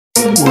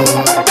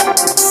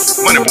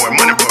MoneyBoy.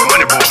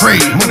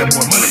 Trade.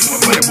 MoneyBoy.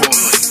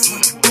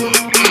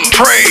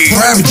 Trade.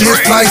 Private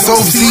jet flights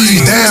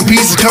overseas. Damn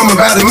pieces coming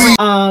by the week.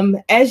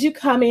 As you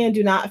come in,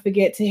 do not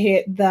forget to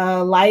hit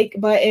the like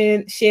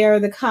button, share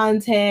the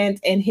content,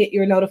 and hit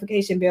your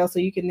notification bell so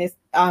you can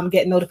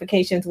get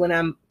notifications when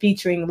I'm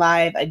featuring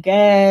live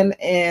again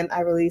and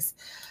I release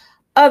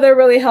other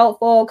really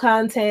helpful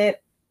content.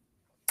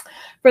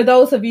 For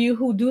those of you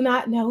who do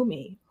not know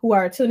me, who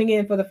are tuning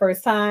in for the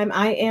first time,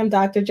 I am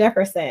Dr.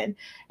 Jefferson,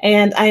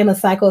 and I am a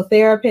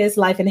psychotherapist,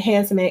 life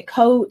enhancement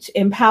coach,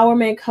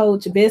 empowerment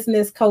coach,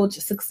 business coach,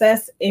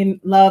 success in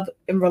love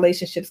and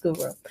relationships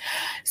guru.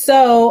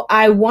 So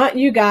I want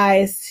you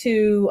guys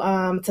to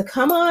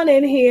come on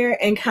in here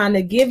and kind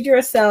of give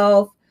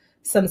yourself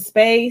some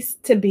space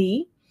to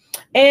be,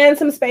 and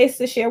some space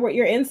to share what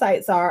your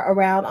insights are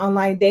around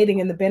online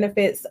dating and the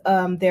benefits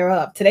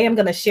thereof. Today, I'm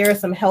going to share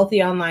some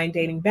healthy online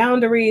dating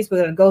boundaries. We're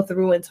going to go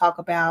through and talk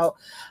about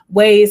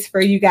ways for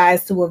you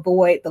guys to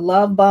avoid the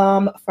love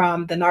bomb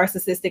from the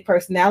narcissistic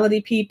personality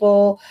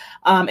people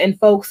and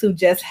folks who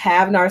just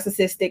have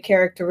narcissistic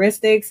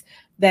characteristics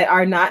that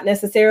are not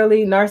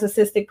necessarily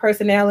narcissistic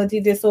personality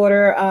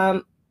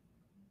disorder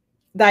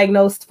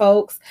diagnosed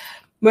folks.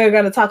 We're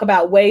going to talk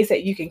about ways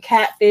that you can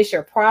catfish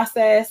or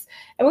process.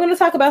 And we're going to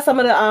talk about some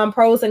of the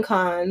pros and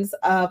cons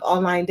of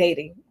online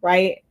dating,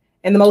 right?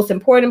 And the most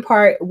important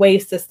part,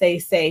 ways to stay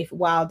safe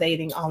while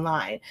dating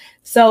online.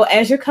 So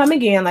as you're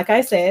coming in, like I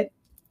said,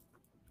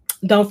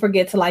 don't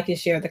forget to like and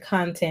share the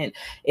content.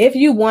 If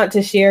you want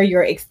to share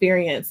your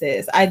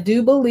experiences, I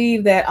do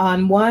believe that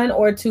on one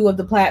or two of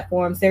the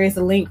platforms, there is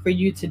a link for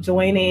you to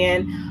join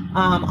in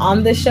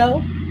on the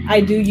show. I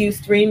do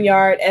use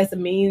StreamYard as a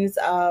means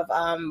of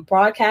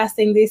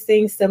broadcasting these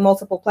things to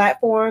multiple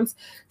platforms.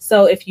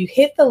 So if you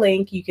hit the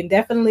link, you can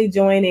definitely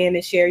join in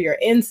and share your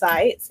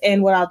insights.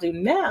 And what I'll do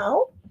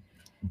now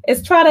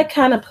is try to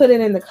kind of put it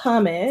in the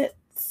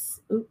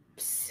comments.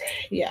 Oops.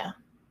 Yeah.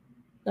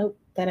 Nope,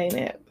 that ain't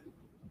it.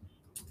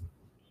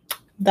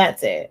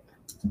 That's it.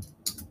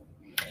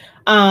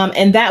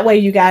 And that way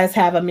you guys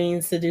have a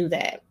means to do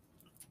that.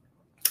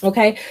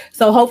 Okay.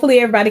 So hopefully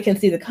everybody can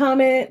see the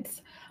comments.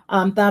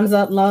 Thumbs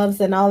up,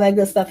 loves, and all that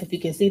good stuff if you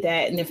can see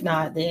that. And if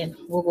not, then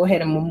we'll go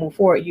ahead and we'll move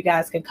forward. You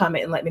guys can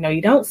comment and let me know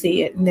you don't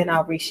see it, and then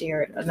I'll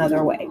reshare it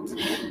another way.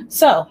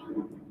 So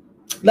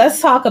let's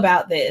talk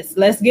about this.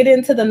 Let's get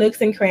into the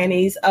nooks and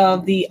crannies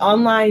of the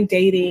online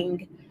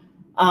dating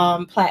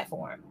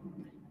platform.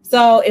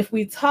 So if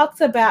we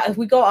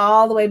go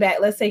all the way back,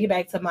 let's take it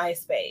back to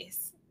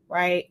MySpace,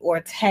 right? Or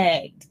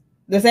Tagged.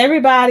 Does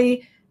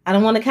everybody, I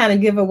don't want to kind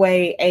of give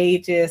away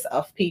ages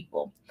of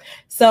people.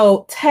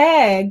 So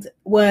Tagged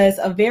was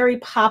a very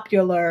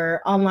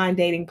popular online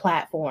dating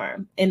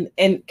platform and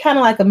kind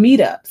of like a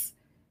meetups.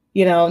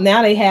 You know,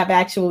 now they have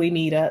actually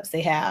meetups. They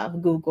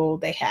have Google.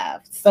 They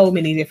have so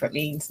many different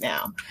means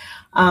now.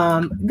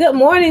 Good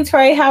morning,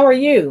 Trey. How are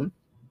you?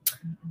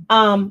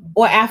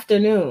 Or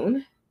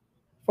afternoon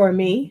for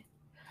me.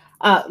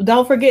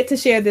 Don't forget to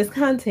share this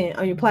content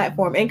on your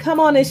platform and come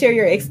on and share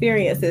your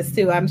experiences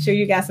too. I'm sure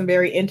you got some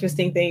very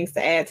interesting things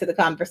to add to the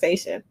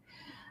conversation.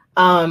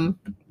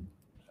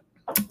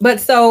 But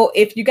so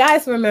if you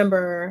guys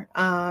remember,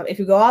 if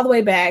you go all the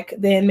way back,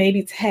 then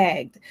maybe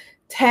Tagged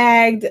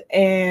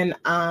and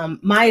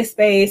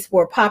MySpace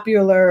were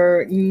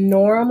popular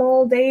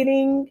normal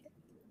dating,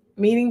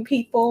 meeting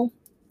people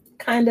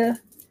kind of,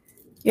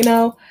 you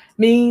know,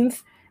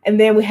 means. And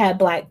then we had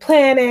Black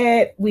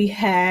Planet. We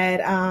had,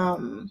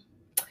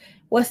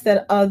 what's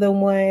that other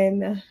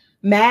one?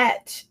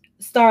 Match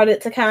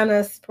started to kind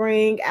of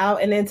spring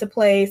out and into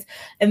place.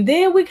 And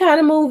then we kind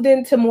of moved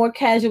into more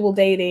casual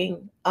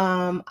dating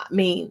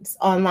means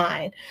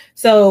online.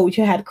 So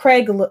you had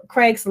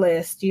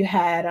Craigslist, you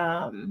had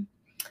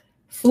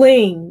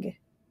Fling,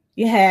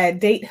 you had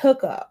Date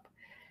Hookup.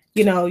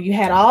 You know, you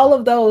had all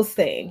of those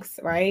things,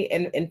 right?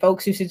 And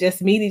folks used to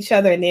just meet each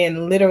other and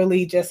then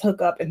literally just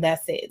hook up and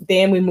that's it.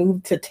 Then we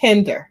moved to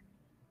Tinder,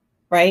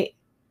 right?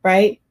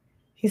 Right?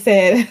 He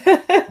said,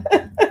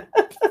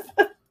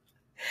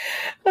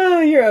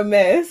 oh, you're a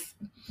mess.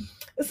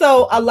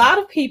 So a lot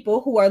of people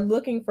who are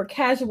looking for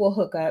casual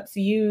hookups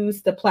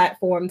use the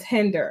platform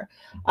Tinder.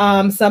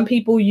 Some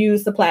people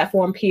use the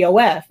platform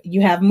POF.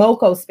 You have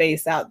Moco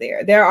Space out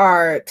there. There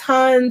are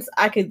tons.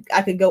 I could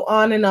go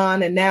on,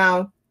 and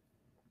now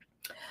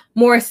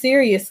more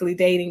seriously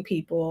dating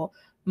people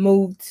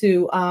move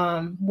to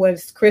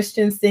what's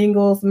Christian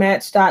Singles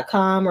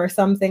Match.com or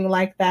something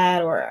like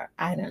that, or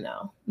I don't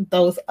know,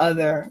 those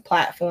other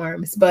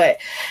platforms. But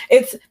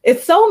it's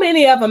so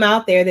many of them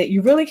out there that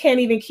you really can't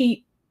even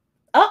keep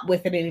up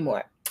with it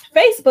anymore.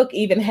 Facebook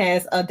even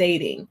has a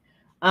dating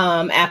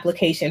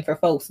application for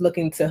folks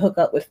looking to hook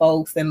up with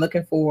folks and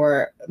looking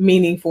for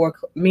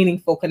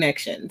meaningful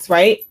connections,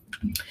 right?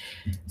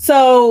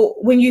 So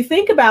when you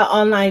think about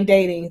online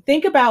dating,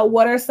 think about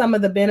what are some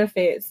of the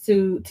benefits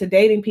to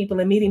dating people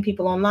and meeting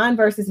people online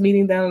versus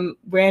meeting them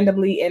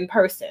randomly in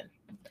person.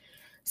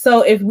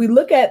 So if we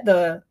look at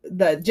the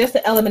just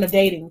the element of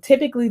dating,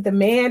 typically the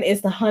man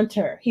is the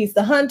hunter. He's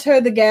the hunter,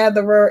 the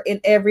gatherer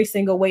in every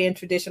single way in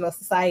traditional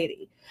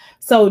society.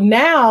 So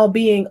now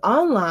being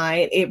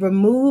online, it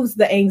removes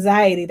the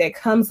anxiety that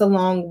comes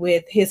along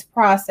with his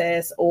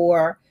process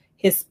or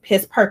his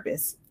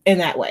purpose in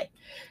that way.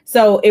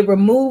 So it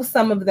removes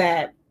some of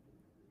that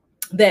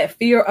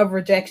fear of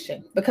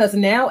rejection, because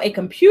now a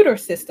computer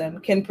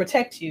system can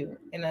protect you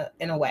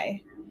in a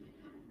way.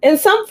 And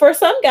for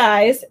some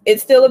guys,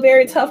 it's still a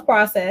very tough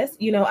process.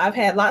 You know, I've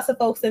had lots of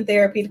folks in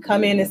therapy to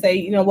come in and say,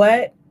 you know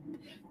what,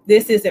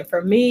 this isn't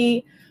for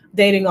me.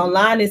 Dating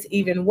online is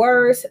even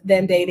worse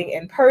than dating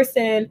in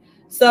person.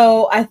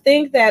 So I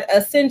think that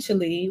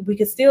essentially we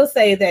could still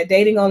say that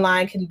dating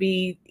online can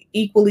be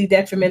equally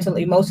detrimental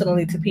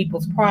emotionally to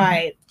people's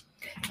pride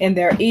and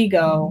their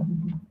ego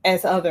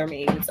as other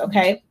means.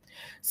 Okay.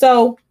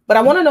 So, but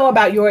I want to know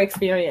about your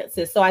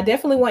experiences. So I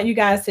definitely want you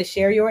guys to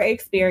share your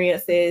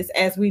experiences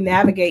as we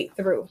navigate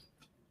through.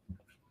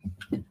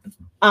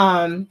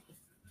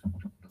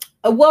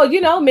 Well, you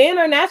know, men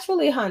are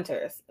naturally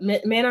hunters.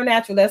 Men are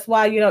natural. That's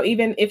why, you know,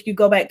 even if you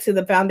go back to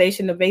the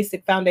foundation, the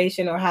basic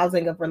foundation or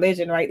housing of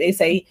religion, right? They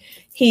say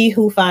he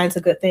who finds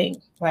a good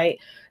thing, right?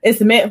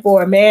 It's meant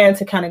for a man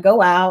to kind of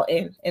go out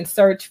and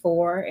search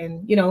for,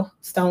 and, you know,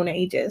 Stone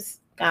Ages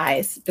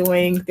guys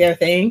doing their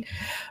thing.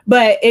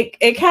 But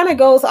it kind of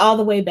goes all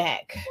the way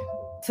back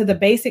to the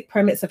basic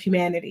premise of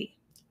humanity.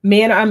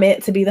 Men are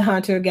meant to be the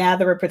hunter,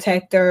 gatherer,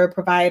 protector,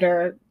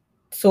 provider,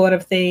 sort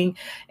of thing.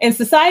 And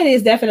society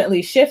is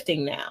definitely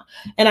shifting now.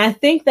 And I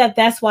think that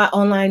that's why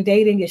online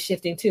dating is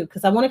shifting too,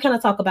 because I want to kind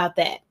of talk about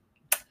that.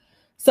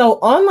 So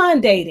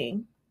online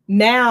dating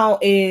now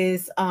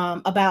is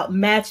about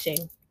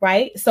matching,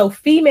 right? So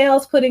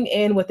females putting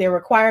in what their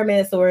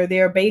requirements or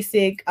their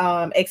basic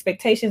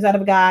expectations out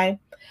of a guy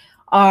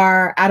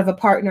are, out of a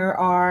partner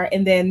are,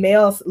 and then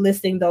males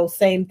listing those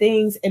same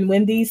things. And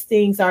when these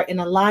things are in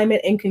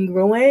alignment and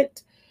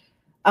congruent,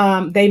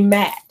 they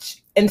match.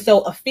 And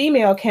so a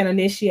female can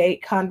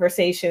initiate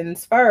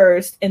conversations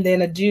first, and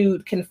then a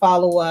dude can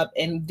follow up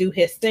and do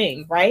his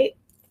thing, right?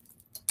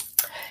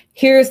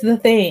 Here's the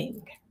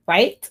thing,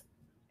 right?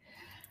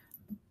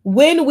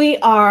 When we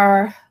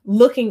are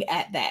looking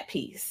at that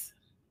piece,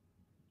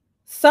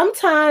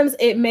 sometimes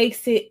it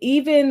makes it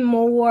even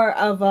more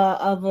of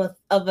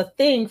a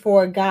thing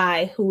for a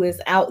guy who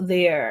is out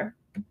there,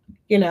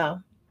 you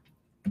know,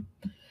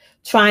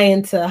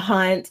 trying to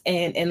hunt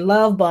and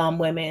love bomb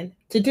women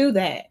to do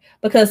that.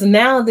 Because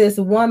now this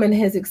woman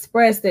has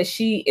expressed that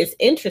she is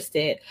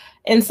interested.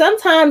 And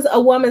sometimes a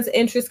woman's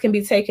interest can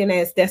be taken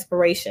as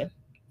desperation,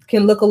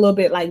 can look a little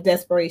bit like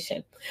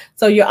desperation.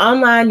 So you're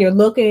online, you're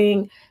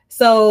looking.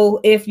 So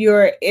if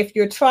you're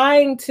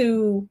trying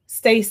to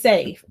stay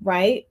safe,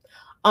 right?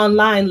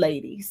 Online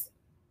ladies,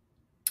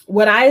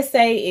 what I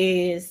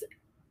say is,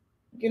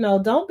 you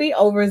know, don't be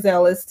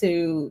overzealous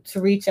to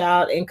reach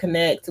out and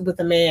connect with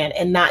a man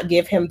and not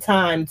give him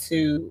time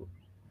to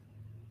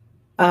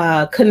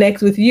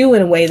connect with you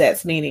in a way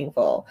that's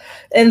meaningful.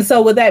 And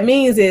so what that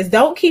means is,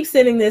 don't keep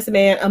sending this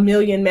man a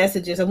million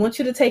messages. I want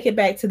you to take it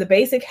back to the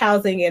basic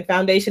housing and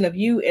foundation of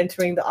you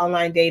entering the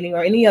online dating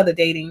or any other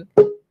dating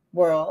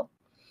world.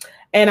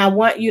 And I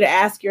want you to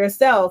ask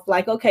yourself,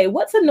 like, okay,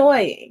 what's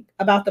annoying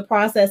about the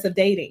process of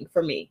dating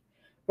for me,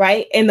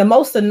 right? And the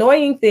most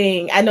annoying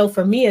thing I know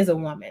for me as a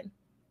woman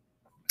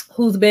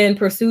who's been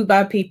pursued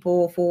by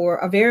people for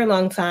a very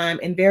long time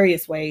in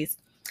various ways,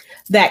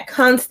 that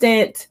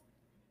constant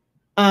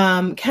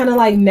kind of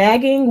like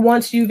nagging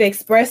once you've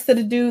expressed to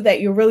the dude that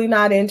you're really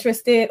not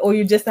interested, or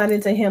you're just not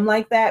into him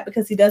like that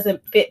because he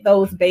doesn't fit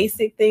those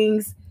basic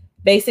things,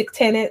 basic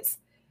tenets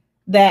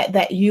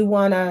that you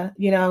want to,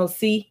 you know,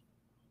 see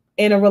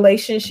in a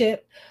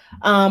relationship.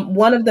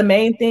 One of the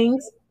main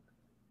things,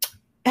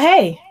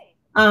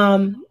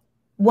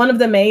 one of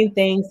the main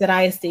things that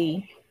I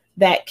see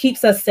that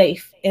keeps us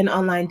safe in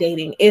online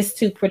dating is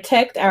to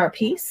protect our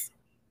peace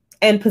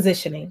and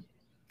positioning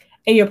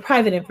and your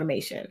private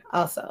information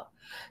also.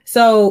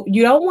 So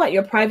you don't want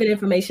your private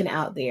information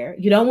out there.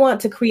 You don't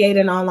want to create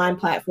an online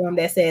platform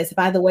that says,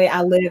 by the way,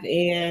 I live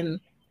in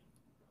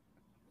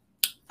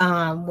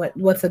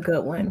what's a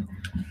good one?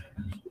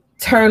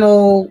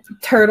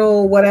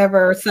 Turtle,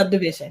 whatever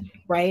subdivision,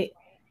 right?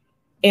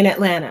 In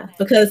Atlanta.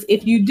 Because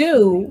if you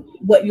do,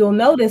 what you'll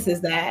notice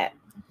is that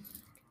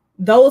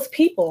those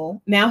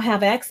people now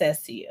have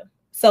access to you.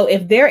 So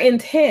if their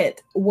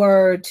intent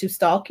were to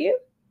stalk you,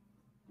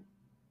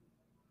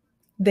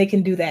 they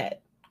can do that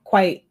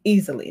quite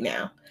easily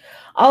now.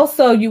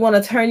 Also, you want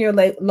to turn your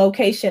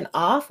location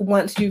off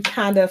once you've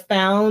kind of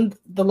found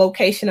the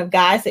location of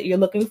guys that you're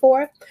looking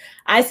for.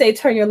 I say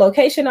turn your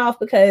location off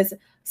because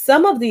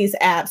some of these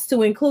apps,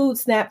 to include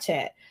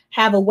Snapchat,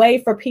 have a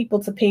way for people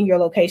to ping your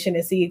location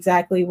and see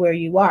exactly where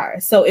you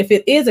are. So if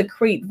it is a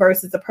creep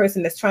versus a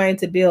person that's trying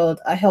to build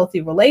a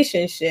healthy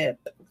relationship,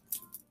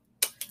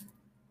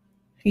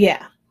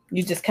 yeah,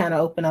 you just kind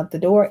of open up the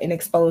door and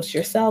expose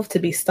yourself to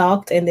be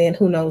stalked, and then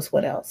who knows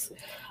what else.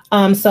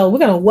 So we're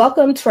going to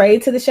welcome Trey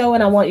to the show,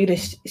 and I want you to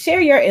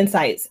share your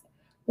insights.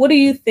 what do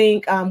you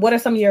think? What are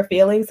some of your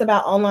feelings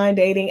about online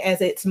dating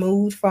as it's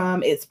moved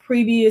from its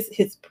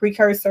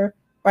precursor,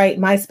 right?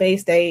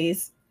 MySpace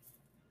days,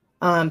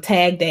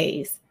 tag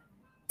days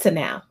to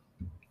now?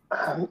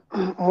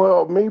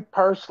 Well, me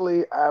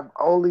personally, I've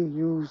only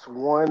used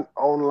one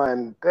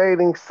online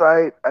dating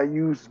site. I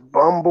used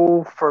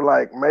Bumble for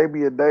like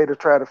maybe a day to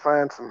try to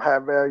find some high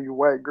value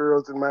white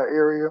girls in my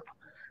area.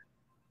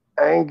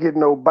 I ain't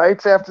getting no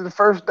bites after the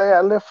first day. I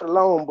left it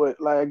alone,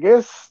 but like I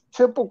guess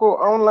typical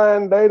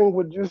online dating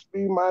would just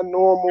be my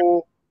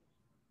normal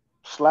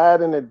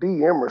slide in a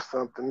DM or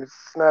something. It's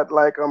not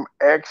like I'm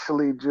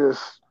actually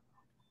just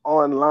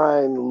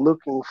online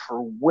looking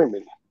for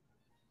women.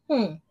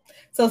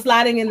 So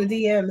sliding in the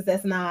DMs,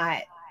 that's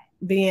not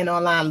being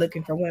online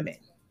looking for women.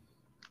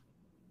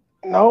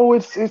 No,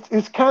 it's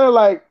kind of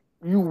like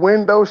you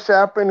window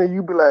shopping and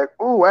you be like,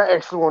 "Ooh, I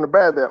actually want to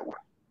buy that one."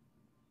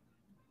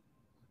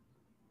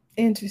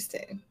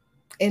 Interesting.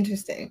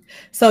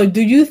 So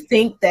do you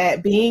think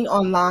that being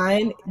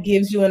online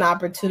gives you an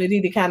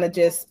opportunity to kind of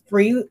just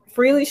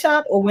freely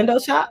shop or window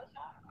shop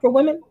for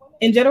women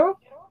in general?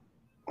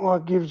 Well,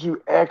 it gives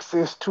you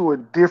access to a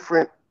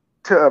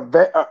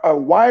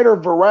wider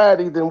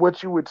variety than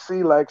what you would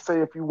see, like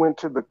say if you went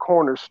to the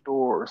corner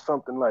store or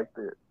something like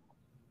that.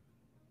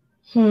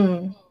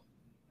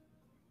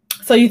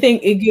 So you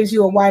think it gives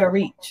you a wider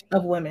reach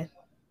of women?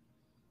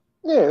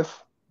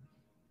 Yes.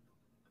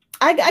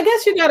 I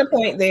guess you got a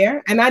point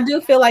there. And I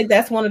do feel like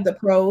that's one of the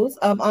pros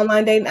of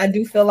online dating. I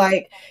do feel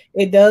like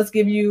it does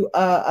give you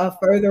a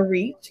further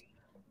reach.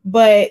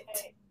 But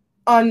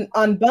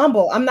on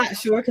Bumble, I'm not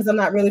sure because I'm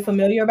not really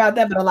familiar about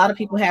that, but a lot of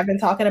people have been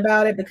talking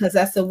about it because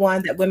that's the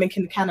one that women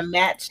can kind of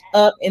match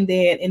up and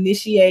then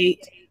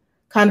initiate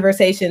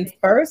conversations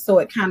first. So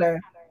it kind of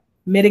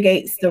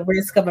mitigates the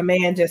risk of a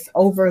man just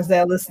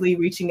overzealously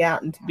reaching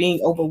out and being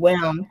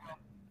overwhelmed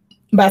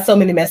by so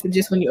many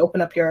messages when you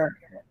open up your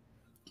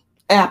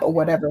app or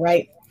whatever,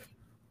 right?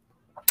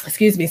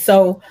 Excuse me.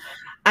 So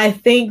I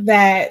think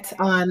that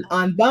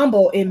on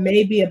Bumble, it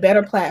may be a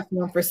better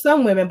platform for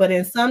some women, but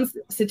in some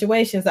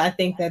situations, I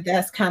think that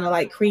that's kind of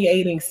like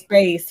creating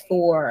space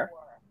for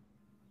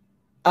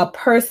a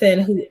person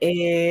who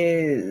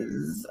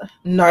is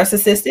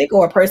narcissistic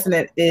or a person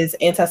that is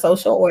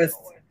antisocial or is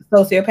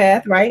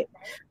sociopath, right?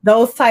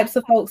 Those types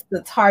of folks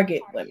to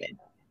target women.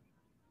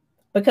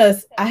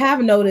 Because I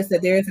have noticed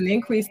that there is an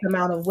increased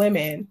amount of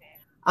women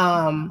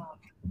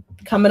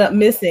coming up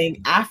missing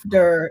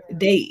after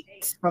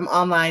dates from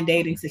online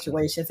dating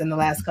situations in the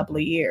last couple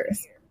of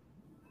years.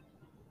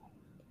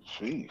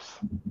 Jeez.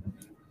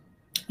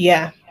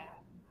 Yeah.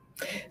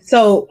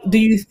 So do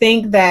you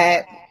think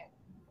that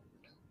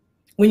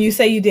when you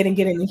say you didn't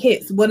get any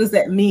hits, what does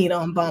that mean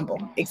on Bumble?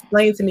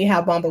 Explain to me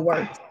how Bumble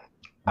works.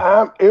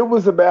 It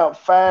was about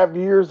 5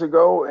 years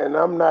ago, and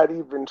I'm not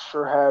even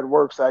sure how it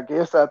works. I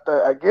guess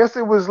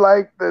it was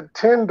like the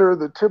Tinder,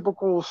 the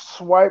typical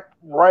swipe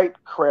right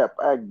crap.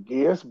 I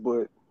guess,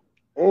 but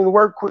it ain't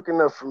work quick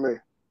enough for me.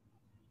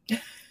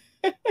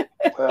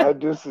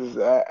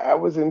 I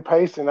was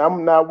impatient.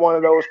 I'm not one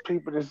of those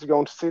people that's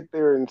gonna sit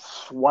there and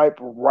swipe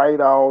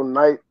right all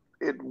night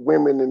at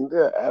women, and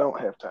I don't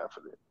have time for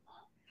that.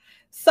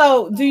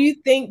 So do you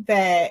think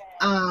that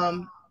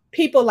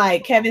people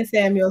like Kevin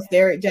Samuels,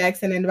 Derek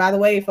Jackson, and by the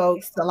way,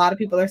 folks, a lot of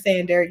people are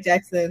saying Derek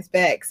Jackson's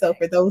back. So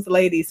for those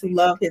ladies who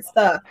love his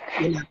stuff,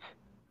 you know.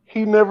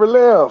 He never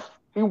left.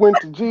 He went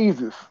to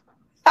Jesus.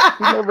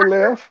 He never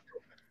left.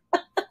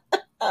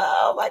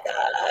 Oh my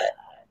God.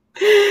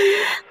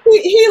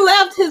 He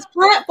left his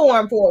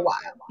platform for a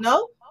while,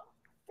 no?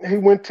 He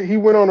went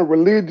on a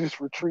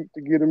religious retreat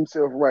to get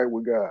himself right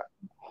with God.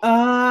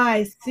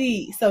 I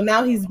see. So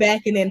now he's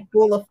back and in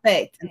full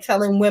effect and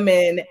telling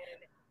women,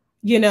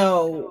 you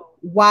know,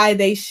 why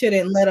they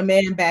shouldn't let a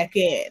man back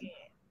in.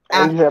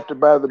 And you have to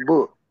buy the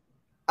book.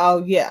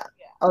 Oh yeah.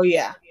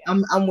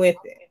 I'm with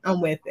it.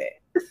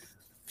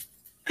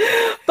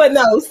 But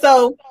no,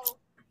 so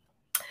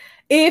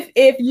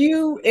if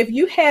you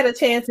had a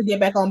chance to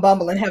get back on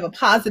Bumble and have a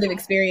positive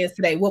experience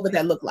today, what would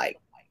that look like?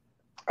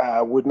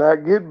 I would not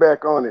get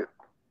back on it.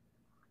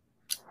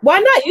 Why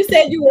not? You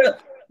said you were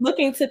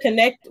looking to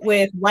connect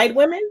with white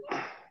women.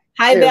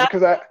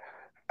 Because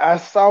I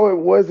saw it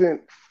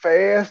wasn't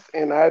fast,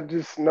 and I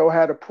just know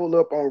how to pull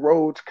up on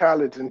Rhodes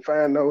College and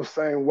find those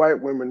same white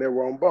women that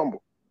were on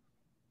Bumble.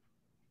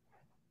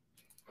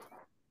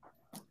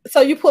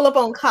 So you pull up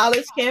on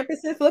college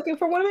campuses looking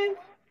for women?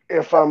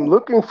 If I'm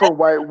looking for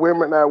white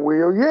women, I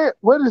will. Yeah.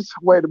 Wait a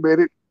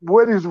minute.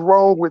 What is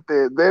wrong with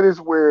that? That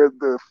is where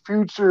the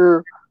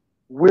future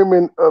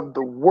women of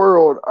the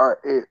world are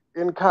at,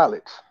 in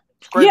college.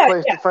 It's a great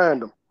place to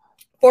find them.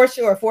 For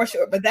sure.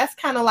 But that's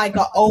kind of like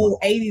an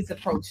old 80s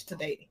approach to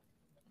dating.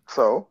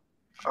 So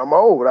I'm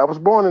old. I was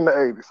born in the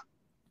 80s.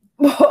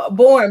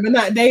 Born, but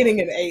not dating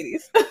in the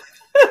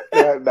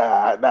 80s.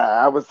 Nah.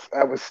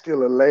 I was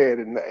still a lad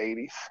in the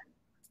 80s.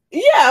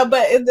 Yeah,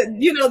 but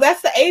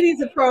that's the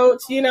 80s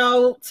approach,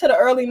 to the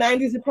early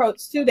 90s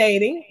approach to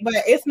dating. But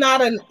it's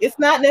not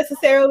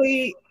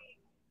necessarily.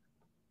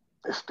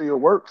 It still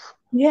works.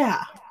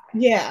 Yeah.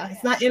 Yeah,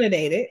 it's not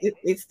inundated.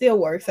 It still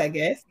works, I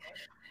guess.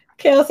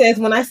 Kel says,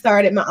 when I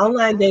started my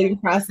online dating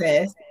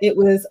process, it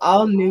was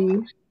all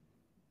new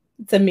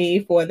to me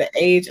for the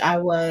age I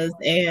was,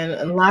 and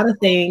a lot of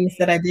things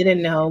that I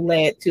didn't know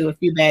led to a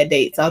few bad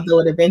dates, although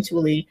it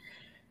eventually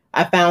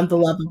I found the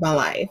love of my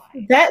life.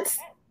 That's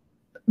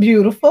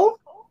beautiful.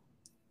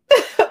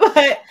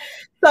 But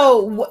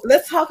so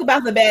let's talk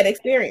about the bad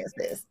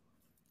experiences.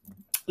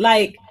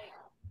 Like,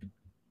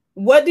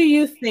 what do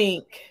you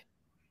think?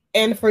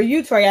 And for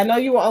you, Trey, I know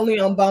you were only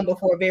on Bumble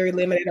for a very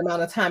limited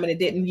amount of time and it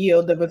didn't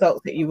yield the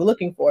results that you were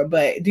looking for.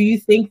 But do you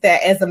think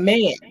that as a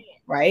man,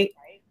 right,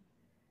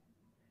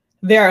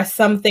 there are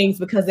some things,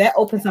 because that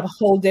opens up a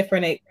whole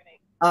different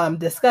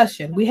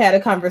discussion. We had a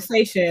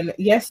conversation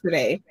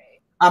yesterday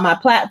on my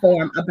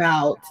platform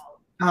about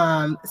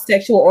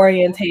sexual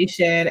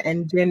orientation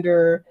and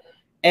gender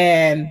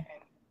and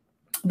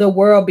the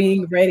world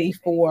being ready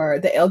for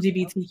the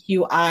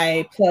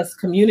LGBTQI plus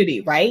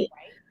community, right?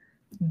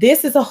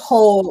 This is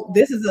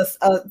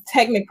a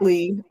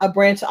technically a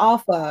branch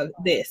off of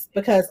this,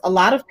 because a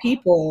lot of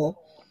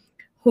people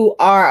who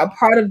are a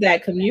part of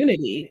that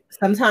community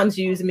sometimes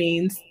use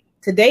means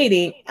to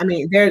dating. I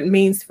mean, their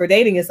means for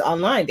dating is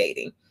online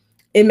dating.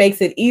 It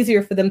makes it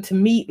easier for them to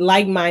meet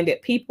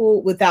like-minded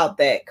people without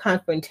that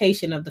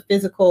confrontation of the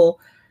physical,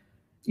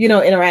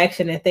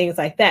 interaction and things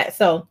like that.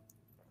 So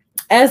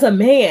as a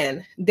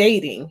man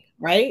dating,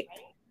 right,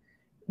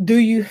 do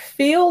you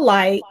feel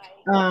like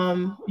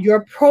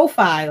your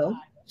profile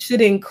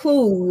should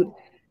include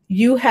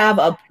you have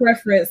a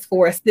preference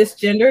for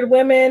cisgendered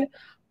women,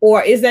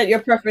 or is that your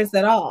preference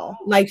at all?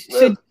 Like,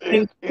 should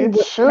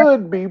it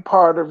should be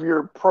part of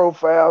your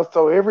profile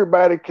so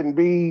everybody can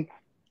be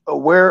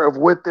aware of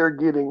what they're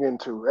getting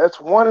into. That's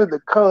one of the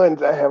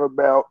cons I have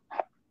about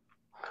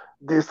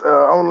this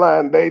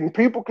online dating.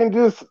 People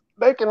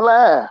they can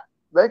lie.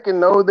 They can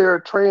know they're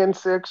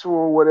transsexual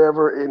or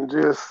whatever and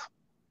just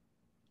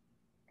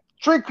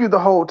trick you the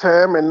whole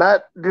time and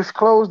not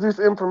disclose this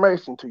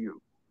information to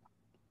you.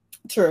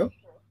 True.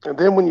 And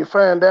then when you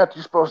find out,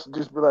 you're supposed to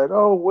just be like,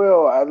 oh,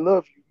 well, I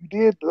love you. You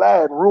did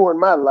lie and ruin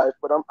my life,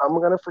 but I'm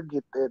going to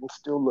forget that and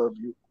still love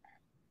you.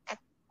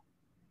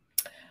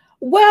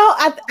 Well,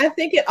 I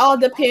think it all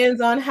depends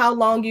on how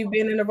long you've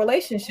been in a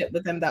relationship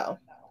with them, though,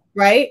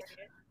 right?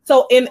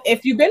 So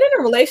if you've been in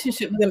a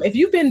relationship with them, if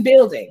you've been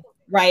building,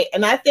 right?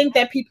 And I think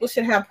that people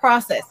should have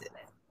processes.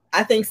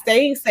 I think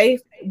staying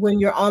safe when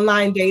you're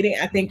online dating,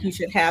 I think you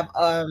should have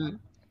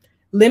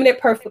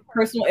limited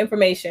personal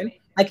information.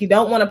 Like, you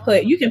don't want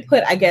to you can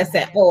put, I guess,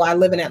 that, oh, I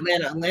live in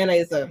Atlanta. Atlanta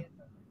is a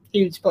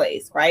huge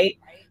place, right?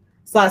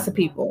 It's lots of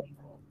people.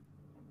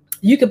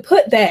 You could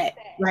put that,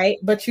 right?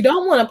 But you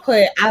don't want to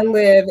put, I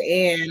live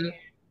in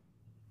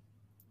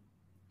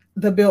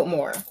the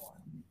Biltmore,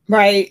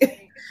 right?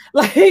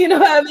 Like, you know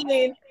what I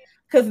mean?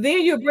 Because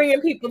then you're bringing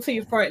people to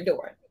your front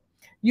door.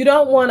 You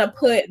don't want to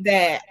put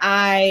that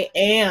I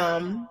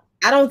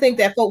don't think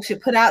that folks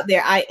should put out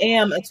there, I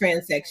am a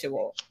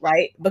transsexual,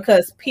 right?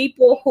 Because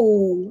people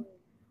who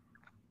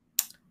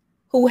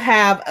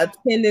have a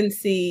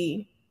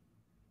tendency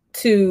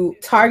to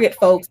target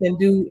folks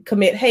and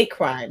commit hate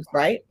crimes,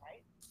 right?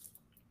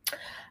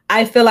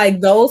 I feel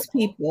like those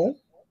people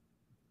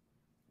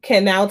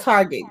can now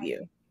target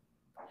you.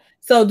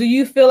 So do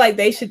you feel like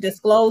they should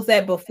disclose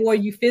that before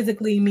you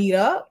physically meet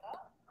up?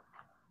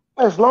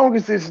 As long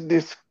as it's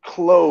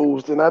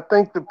disclosed, and I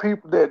think the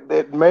people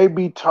that may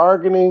be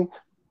targeting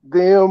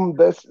them,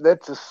 that's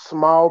a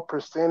small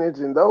percentage,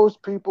 and those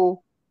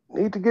people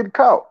need to get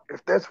caught.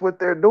 If that's what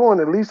they're doing,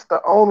 at least the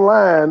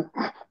online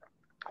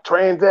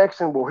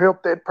transaction will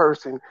help that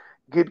person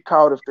get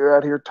caught if they're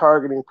out here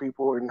targeting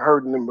people and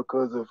hurting them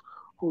because of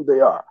who they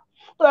are.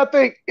 But I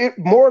think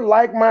more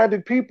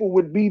like-minded people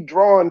would be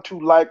drawn to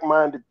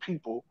like-minded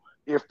people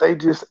if they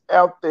just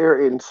out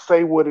there and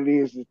say what it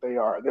is that they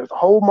are. There's a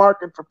whole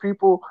market for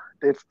people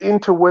that's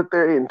into what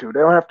they're into. They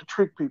don't have to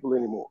trick people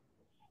anymore.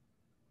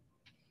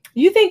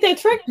 You think they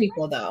trick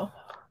people, though?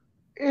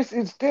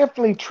 It's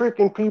definitely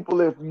tricking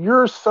people if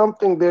you're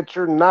something that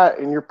you're not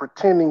and you're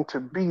pretending to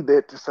be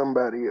that to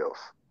somebody else.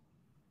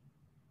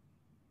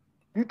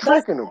 You're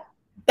tricking them.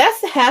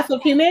 That's half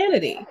of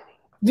humanity.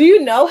 Do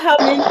you know how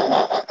many?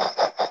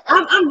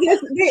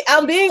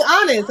 I'm being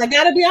honest. I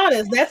gotta be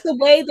honest. That's the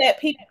way that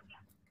people.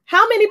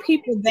 How many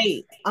people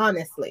date,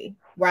 honestly,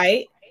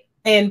 right?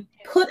 And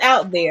put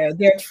out there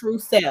their true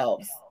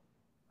selves.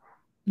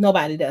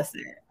 Nobody does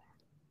that.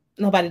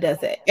 Nobody does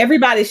that.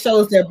 Everybody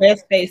shows their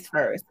best face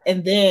first,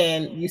 and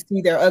then you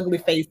see their ugly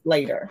face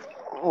later.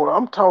 Well,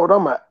 I'm told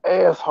I'm an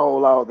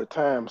asshole all the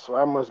time, so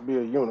I must be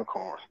a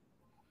unicorn.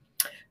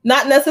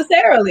 Not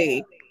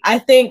necessarily. I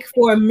think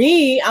for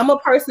me, I'm a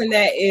person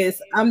that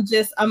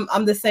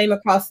I'm the same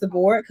across the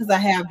board because I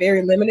have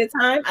very limited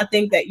time. I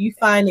think that you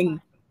finding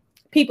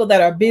people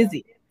that are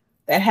busy,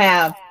 that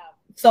have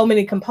so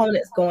many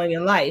components going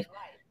in life,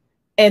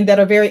 and that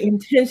are very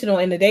intentional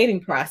in the dating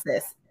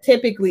process,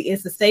 typically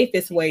is the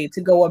safest way to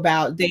go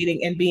about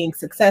dating and being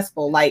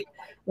successful. Like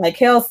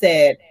Kel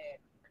said,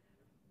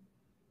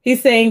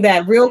 he's saying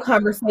that real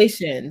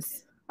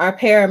conversations are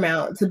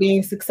paramount to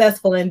being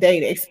successful in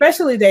dating,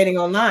 especially dating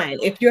online.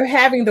 If you're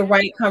having the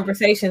right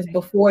conversations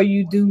before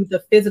you do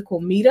the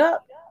physical meetup,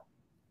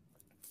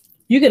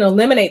 you can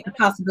eliminate the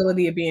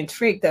possibility of being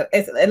tricked,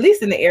 at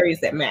least in the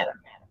areas that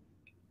matter,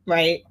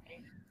 right?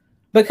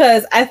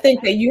 Because I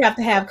think that you have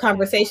to have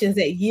conversations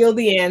that yield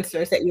the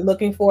answers that you're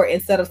looking for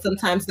instead of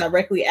sometimes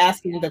directly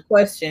asking the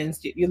questions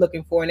you're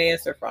looking for an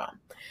answer from.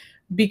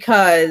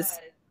 Because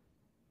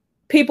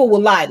people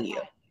will lie to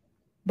you.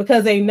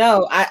 Because they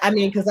know, I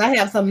mean, because I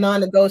have some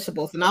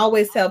non-negotiables, and I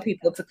always tell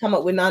people to come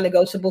up with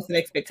non-negotiables and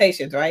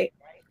expectations, right?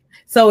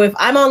 So if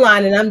I'm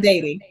online and I'm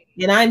dating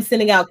and I'm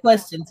sending out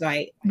questions,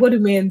 right? What do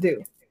men do?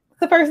 What's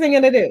the first thing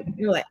you're gonna do?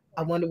 You're like,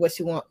 I wonder what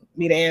you want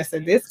me to answer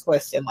this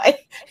question.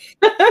 Like,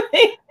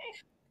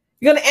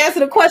 you're gonna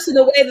answer the question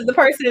the way that the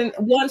person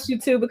wants you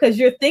to because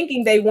you're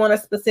thinking they want a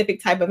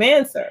specific type of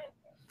answer.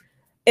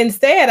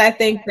 Instead, I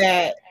think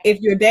that if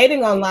you're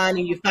dating online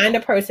and you find a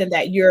person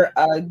that you're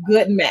a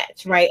good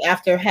match, right,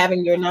 after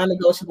having your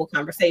non-negotiable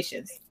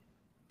conversations,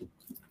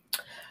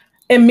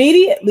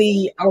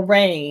 immediately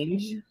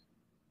arrange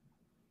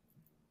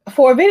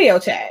for a video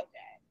chat.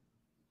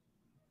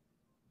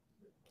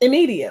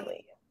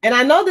 Immediately. And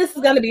I know this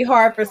is going to be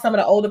hard for some of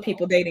the older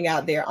people dating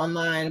out there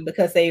online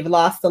because they've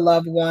lost a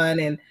loved one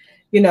and,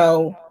 you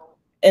know,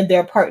 and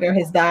their partner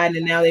has died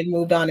and now they've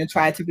moved on and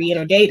tried to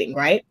re-enter dating,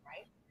 right?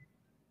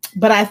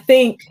 But I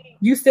think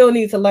you still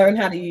need to learn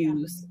how to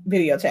use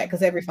video chat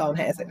because every phone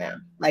has it now.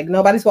 Like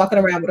nobody's walking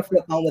around with a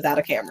flip phone without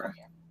a camera.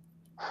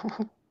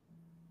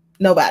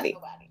 Nobody.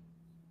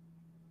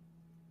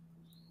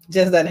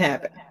 Just doesn't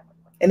happen.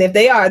 And if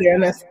they are,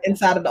 they're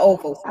inside of the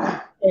old folks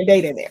and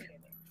dating there.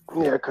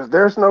 Yeah, because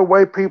there's no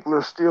way people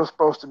are still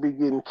supposed to be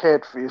getting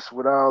catfish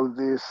with all of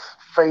this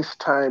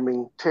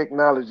FaceTiming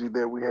technology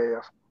that we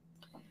have.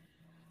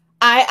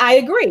 I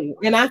agree.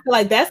 And I feel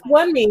like that's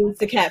one means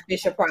to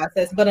catfish a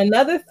process. But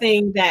another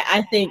thing that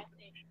I think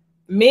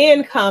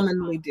men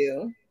commonly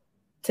do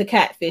to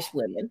catfish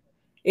women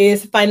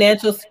is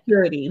financial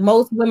security.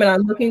 Most women are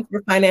looking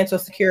for financial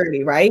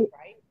security, right?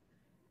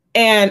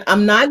 And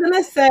I'm not going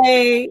to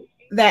say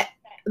that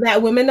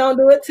women don't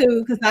do it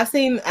too, because I've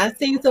seen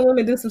some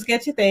women do some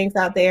sketchy things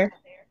out there.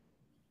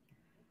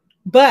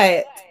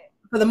 But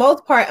for the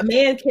most part, a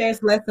man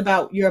cares less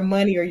about your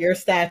money or your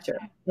stature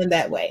in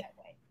that way.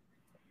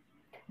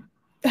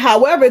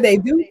 However, they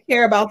do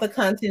care about the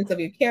contents of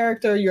your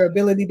character, your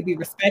ability to be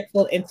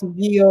respectful and to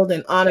yield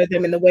and honor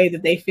them in the way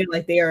that they feel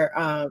like they're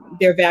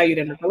valued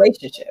in a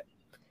relationship.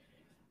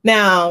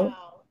 Now,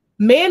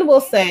 men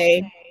will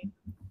say,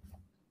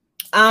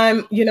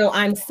 I'm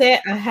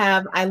set.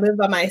 I live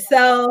by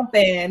myself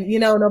and,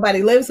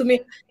 nobody lives with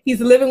me. He's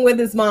living with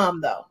his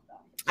mom though.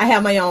 I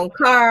have my own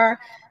car.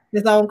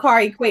 His own car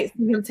equates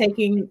to him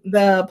taking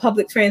the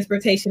public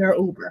transportation or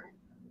Uber.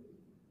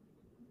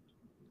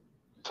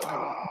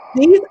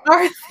 These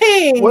are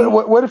things.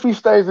 What if he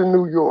stays in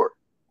New York?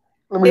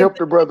 Let me help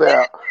the brother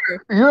out.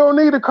 You don't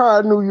need a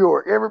car in New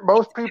York.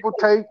 Most people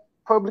take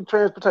public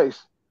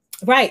transportation.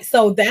 Right.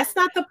 So that's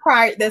not the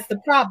part that's the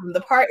problem.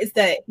 The part is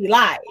that he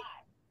lied.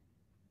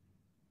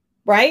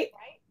 Right?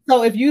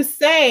 So if you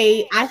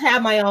say, I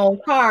have my own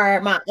car,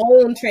 my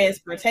own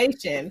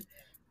transportation,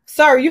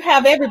 sir, you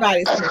have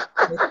everybody's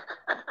transportation.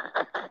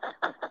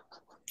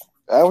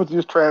 I was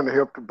just trying to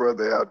help the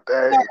brother out.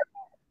 Dang.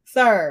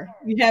 Sir,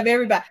 you have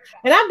everybody.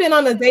 And I've been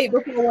on a date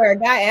before where a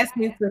guy asked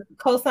me to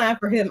co-sign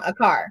for him a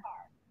car.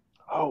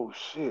 Oh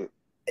shit.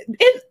 In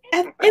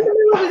the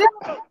middle of the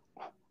day.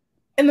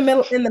 In the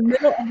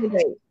middle of the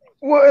day.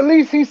 Well, at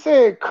least he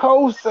said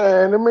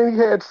co-sign. I mean, he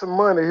had some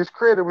money. His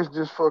credit was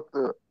just fucked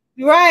up.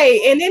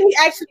 Right. And then he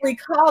actually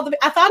called me.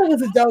 I thought it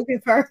was a joke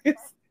at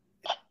first.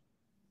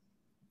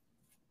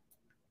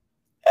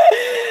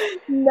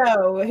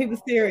 No, he was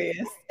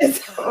serious.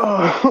 Wait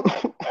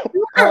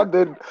a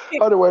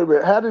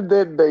minute. How did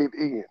that date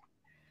end?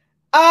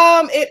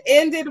 It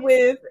ended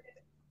with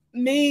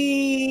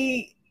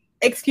me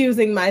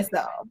excusing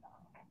myself.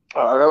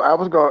 I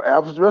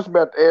was just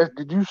about to ask,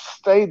 did you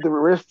stay the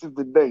rest of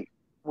the date?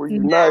 Were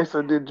you nice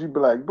or did you be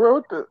like, bro,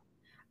 what the?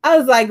 I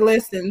was like,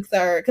 listen,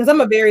 sir, because I'm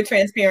a very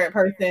transparent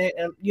person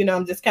and,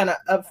 I'm just kind of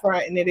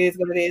upfront and it is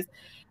what it is.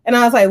 And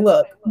I was like,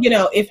 look,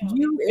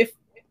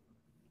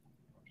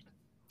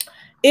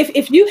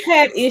 if you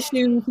had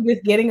issues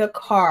with getting a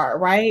car,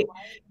 right?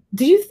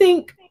 Do you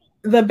think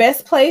the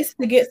best place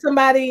to get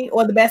somebody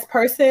or the best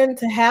person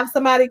to have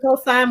somebody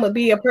co-sign would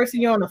be a person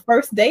you're on a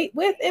first date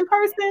with in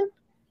person?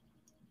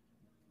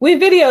 We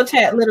video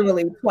chat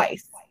literally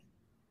twice.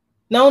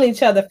 Known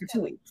each other for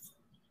 2 weeks.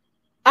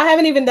 I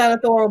haven't even done a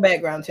thorough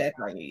background check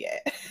on you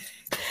yet.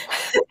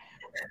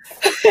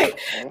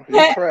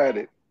 He tried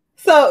it.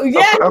 So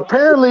yeah.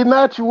 Apparently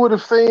not. You would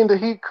have seen that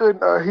he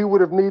couldn't. He would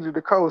have needed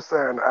a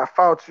co-sign. I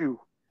fought you.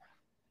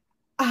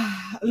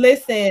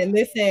 Listen.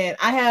 First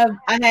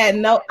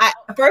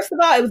of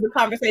all, it was a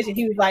conversation.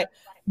 He was like,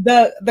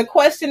 the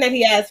question that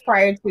he asked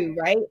prior to,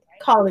 right?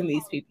 Calling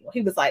these people.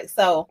 He was like,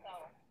 so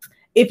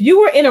if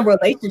you were in a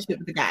relationship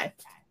with the guy,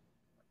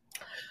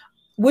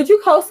 would you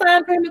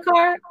co-sign for him a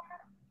car?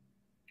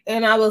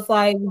 And I was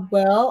like,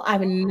 well,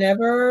 I've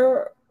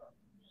never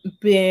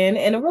been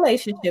in a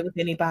relationship with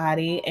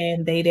anybody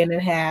and they didn't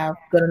have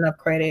good enough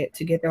credit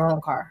to get their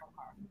own car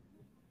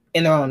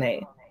in their own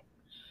name.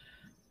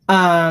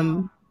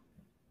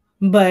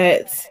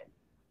 But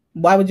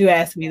why would you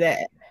ask me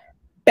that?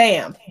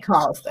 Bam, he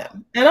calls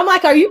them. And I'm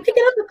like, are you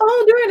picking up the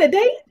phone during a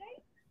date?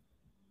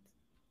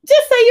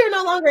 Just say you're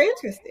no longer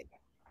interested.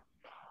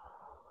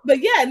 But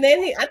yeah, and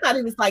then I thought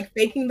he was like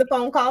faking the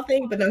phone call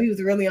thing, but no, he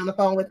was really on the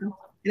phone with him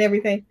and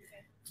everything.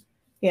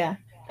 Yeah.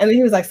 And then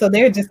he was like, so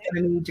they're just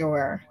going to need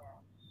your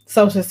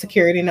social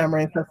security number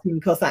and stuff so you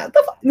can co-sign.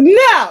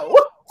 No!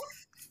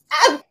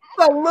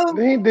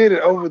 Absolutely. He did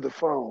it over the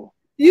phone.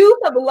 You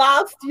have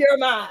lost your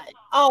mind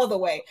all the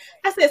way.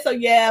 I said, so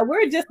yeah,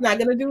 we're just not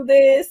going to do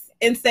this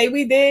and say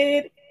we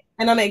did.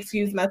 And I'm going to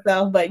excuse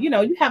myself, but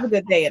you have a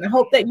good day. And I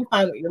hope that you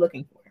find what you're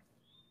looking for.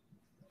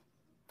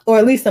 Or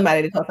at least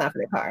somebody to co-sign for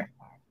their car.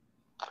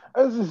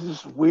 This is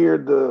just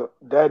weird, the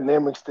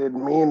dynamics that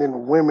men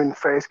and women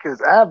face,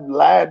 because I've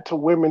lied to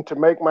women to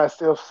make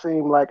myself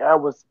seem like I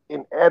was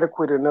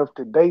inadequate enough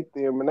to date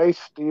them, and they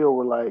still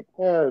were like,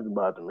 yeah, it's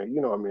about me.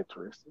 I'm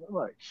interested. I'm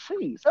like,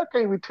 jeez, I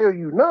can't even tell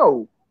you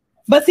no.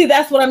 But see,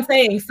 that's what I'm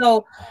saying.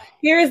 So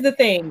here's the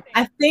thing.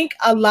 I think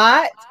a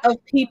lot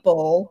of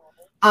people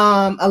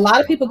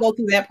go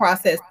through that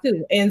process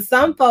too. And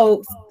some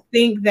folks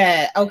think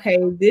that, okay,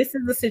 this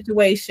is a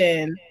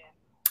situation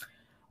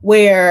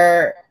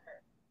where,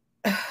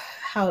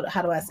 how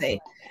do I say?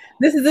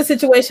 This is a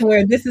situation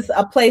where this is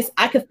a place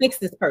I could fix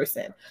this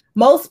person.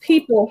 Most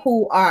people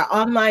who are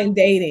online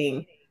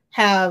dating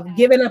have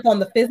given up on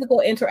the physical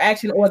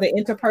interaction or the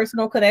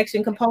interpersonal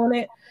connection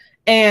component.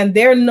 And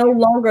they're no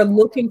longer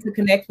looking to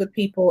connect with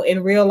people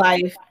in real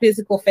life,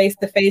 physical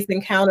face-to-face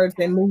encounters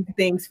and move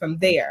things from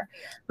there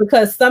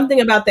because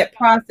something about that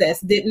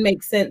process didn't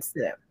make sense to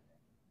them.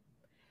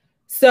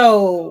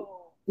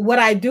 So what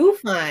I do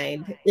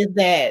find is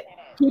that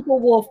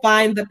people will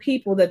find the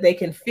people that they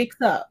can fix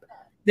up,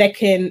 that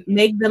can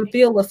make them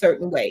feel a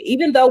certain way.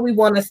 Even though we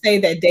want to say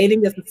that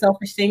dating is a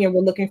selfish thing and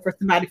we're looking for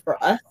somebody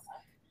for us,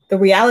 the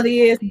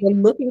reality is we're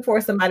looking for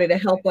somebody to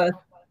help us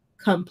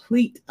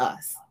complete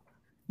us.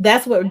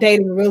 That's what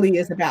dating really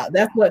is about.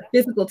 That's what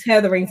physical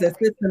tetherings and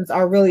systems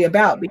are really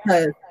about,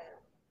 because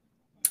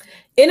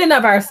in and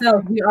of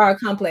ourselves, we are a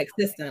complex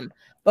system,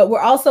 but we're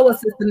also a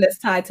system that's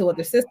tied to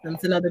other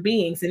systems and other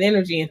beings and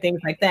energy and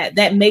things like that.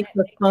 That makes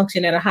us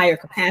function at a higher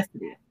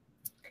capacity.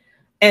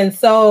 And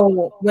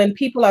so when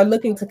people are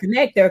looking to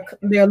connect,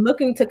 they're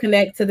looking to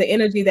connect to the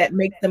energy that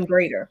makes them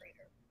greater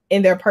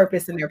in their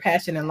purpose and their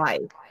passion in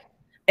life.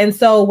 And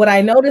so what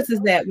I notice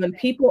is that when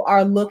people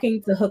are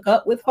looking to hook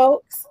up with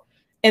folks,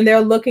 and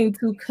they're looking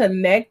to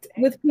connect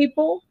with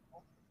people,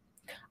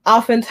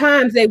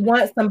 oftentimes they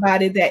want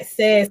somebody that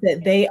says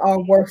that they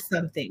are worth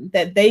something,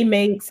 that they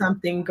made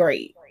something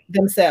great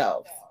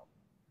themselves.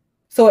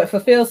 So it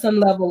fulfills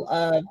some level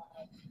of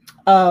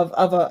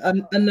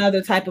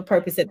another type of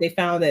purpose that they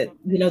found that,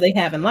 they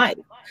have in life.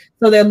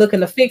 So they're looking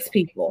to fix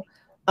people.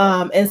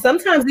 And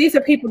sometimes these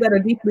are people that are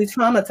deeply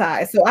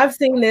traumatized. So I've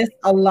seen this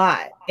a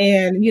lot.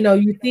 And,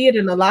 you see it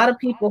in a lot of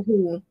people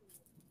who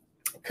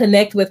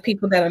connect with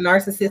people that are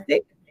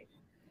narcissistic.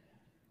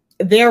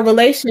 Their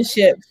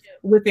relationships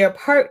with their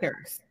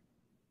partners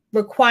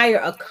require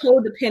a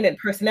codependent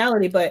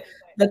personality, but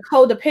the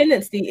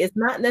codependency is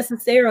not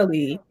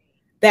necessarily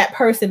that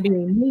person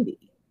being needy.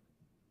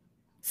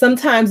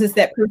 Sometimes it's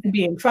that person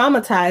being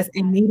traumatized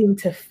and needing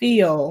to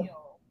feel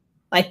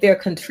like they're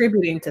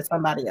contributing to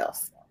somebody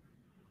else.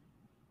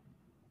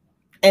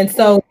 And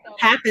so what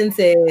happens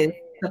is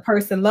the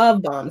person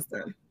love bombs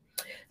them.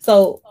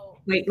 So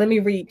wait, let me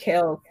read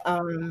Kel's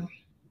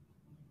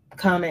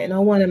comment.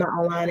 No one in my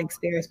online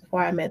experience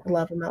before I met the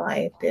love of my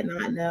life did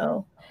not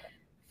know,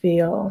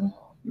 feel,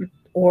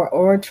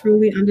 or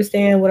truly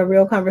understand what a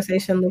real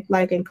conversation looked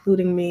like,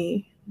 including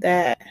me.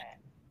 That's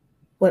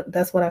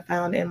what I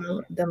found in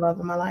the love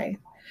of my life.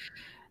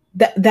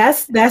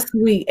 That's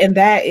sweet, and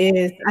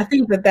I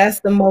think that's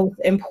the most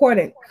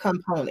important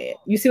component.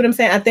 You see what I'm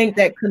saying? I think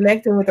that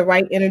connecting with the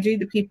right energy,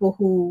 the people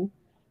who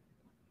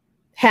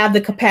have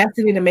the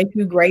capacity to make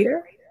you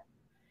greater,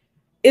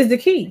 is the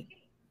key.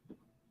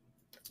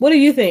 What do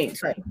you think,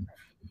 Trey?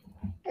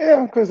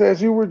 Yeah, because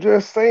as you were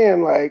just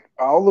saying, like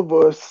all of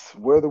us,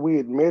 whether we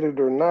admit it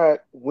or not,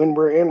 when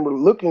we're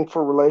looking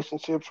for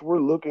relationships, we're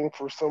looking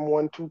for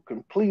someone to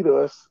complete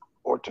us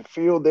or to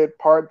fill that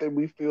part that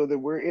we feel that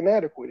we're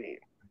inadequate in.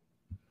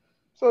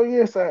 So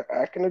yes,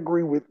 I can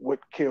agree with what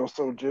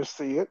Kelso just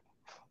said.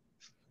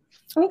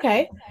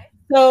 Okay.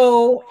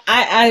 So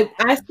I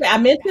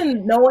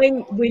mentioned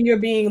knowing when you're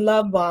being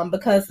love bombed,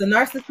 because the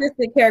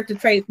narcissistic character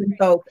traits in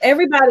folks,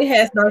 everybody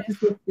has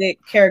narcissistic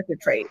character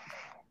traits.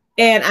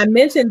 And I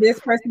mentioned this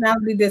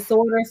personality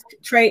disorder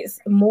traits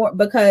more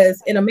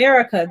because in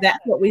America, that's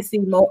what we see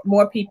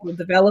more people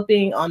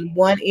developing on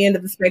one end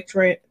of the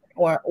spectrum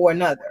or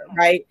another,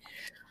 right?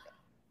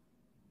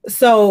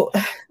 So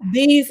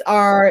these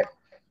are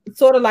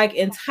sort of like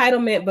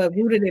entitlement, but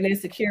rooted in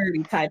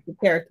insecurity type of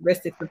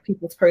characteristics of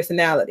people's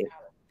personality.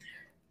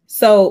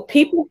 So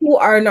people who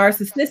are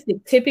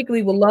narcissistic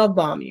typically will love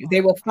bomb you.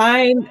 They will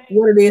find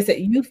what it is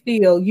that you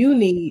feel you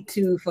need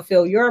to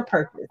fulfill your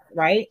purpose,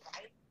 right?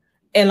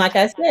 And like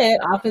I said,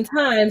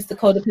 oftentimes the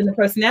codependent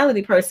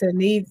personality person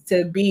needs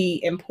to be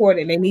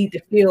important. They need to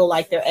feel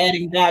like they're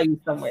adding value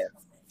somewhere.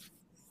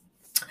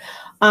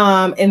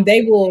 And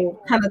they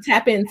will kind of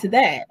tap into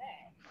that.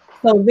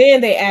 So then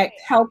they act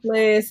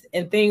helpless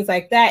and things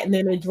like that, and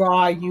then they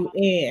draw you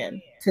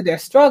in to their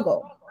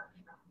struggle.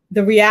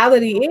 The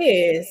reality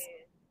is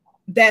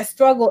that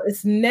struggle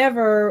is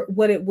never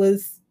what it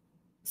was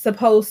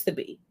supposed to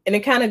be. And it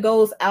kind of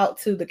goes out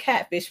to the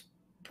catfish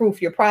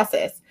proof your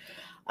process.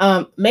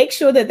 Make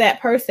sure that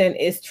that person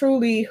is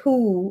truly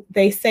who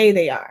they say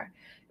they are.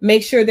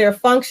 Make sure they're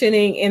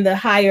functioning in the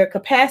higher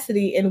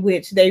capacity in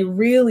which they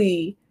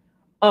really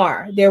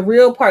are. Their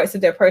real parts of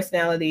their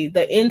personality,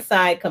 the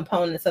inside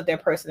components of their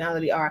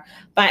personality are,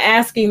 by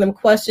asking them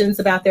questions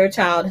about their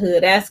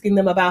childhood, asking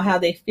them about how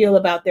they feel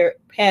about their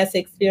past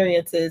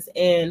experiences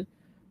in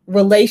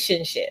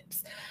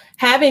relationships.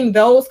 Having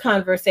those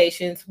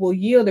conversations will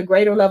yield a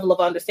greater level of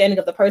understanding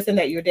of the person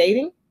that you're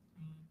dating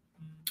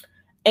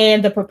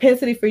and the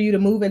propensity for you to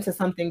move into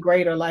something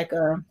greater, like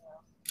a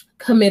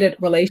committed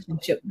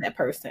relationship with that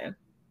person.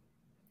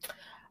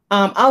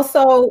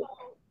 Also,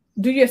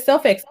 do your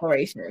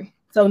self-exploration.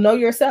 So know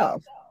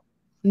yourself.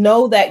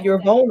 Know that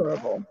you're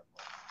vulnerable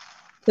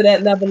to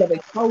that level of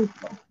exposure.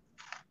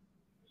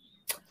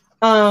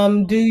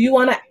 Do you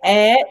want to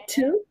add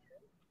to?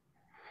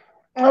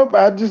 Nope,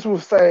 I just will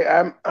say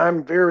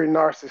I'm very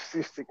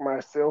narcissistic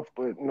myself,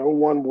 but no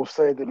one will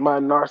say that my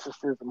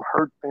narcissism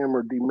hurt them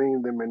or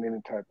demean them in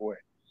any type of way.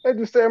 They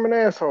just say I'm an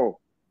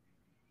asshole.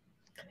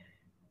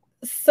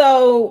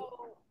 So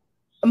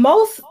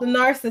most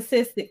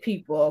narcissistic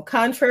people,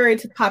 contrary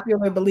to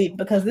popular belief,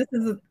 because this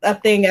is a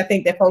thing I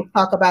think that folks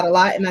talk about a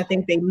lot, and I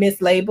think they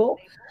mislabel.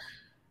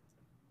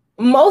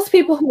 Most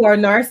people who are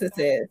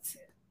narcissists,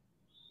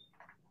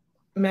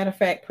 matter of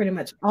fact, pretty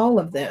much all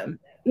of them,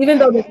 even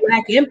though they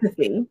lack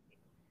empathy,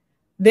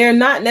 they're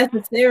not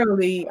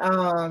necessarily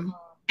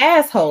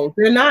assholes.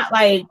 They're not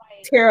like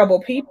terrible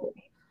people.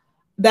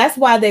 That's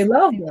why they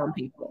love warm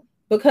people,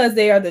 because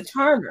they are the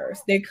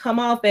charmers. They come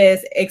off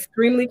as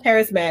extremely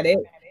charismatic,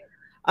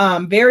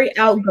 very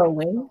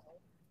outgoing,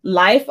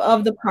 life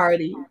of the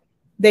party.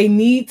 They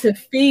need to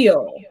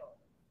feel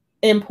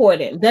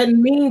important.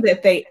 Doesn't mean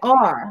that they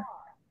are,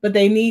 but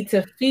they need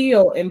to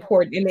feel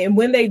important. And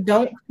when they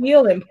don't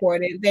feel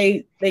important,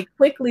 they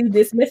quickly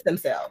dismiss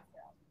themselves.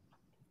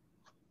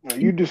 Now,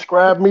 you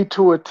described me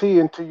to a T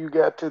until you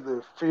got to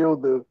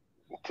the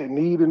to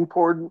need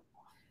important,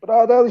 but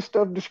all the other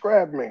stuff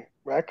described me.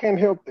 I can't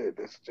help that.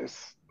 That's just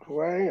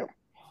who I am.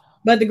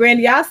 But the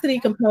grandiosity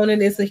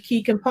component is a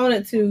key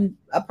component to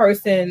a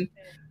person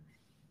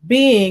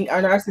being a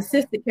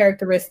narcissistic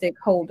characteristic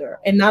holder.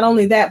 And not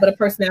only that, but a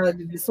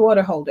personality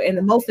disorder holder. And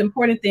the most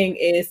important thing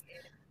is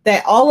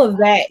that all of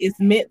that is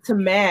meant to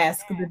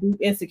mask the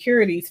deep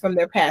insecurities from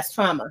their past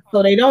trauma.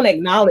 So they don't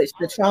acknowledge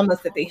the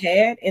traumas that they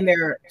had in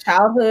their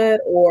childhood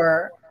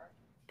or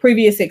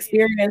previous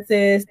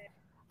experiences.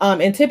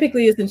 And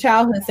typically it's in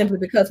childhood, simply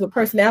because with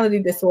personality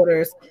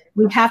disorders,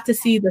 we have to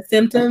see the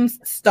symptoms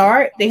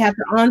start. They have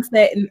to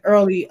onset in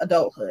early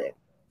adulthood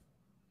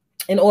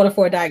in order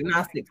for a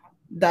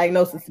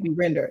diagnosis to be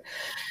rendered.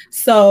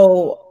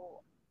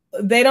 So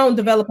they don't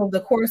develop over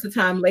the course of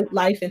time, late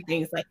life and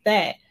things like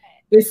that.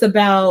 It's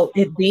about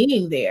it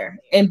being there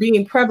and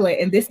being prevalent.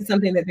 And this is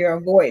something that they're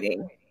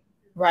avoiding,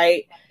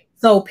 right?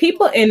 So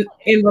people in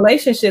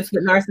relationships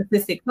with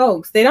narcissistic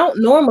folks, they don't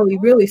normally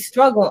really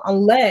struggle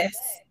unless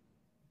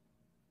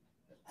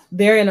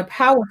they're in a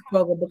power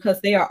struggle,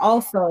 because they are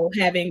also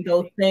having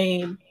those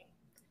same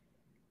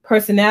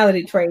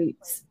personality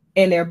traits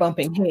and they're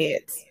bumping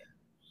heads.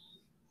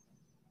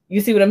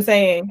 You see what I'm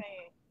saying?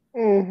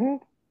 Mm-hmm.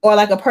 Or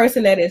like a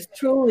person that is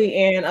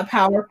truly in a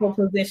powerful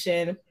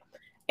position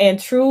and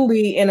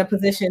truly in a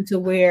position to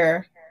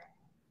where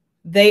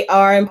they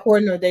are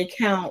important or they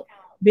count,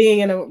 being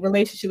in a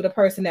relationship with a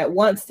person that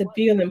wants to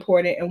feel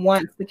important and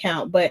wants to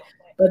count, but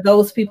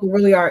those people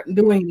really aren't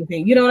doing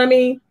anything. You know what I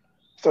mean?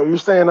 So you're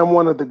saying I'm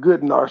one of the good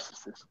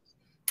narcissists?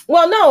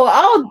 Well, no,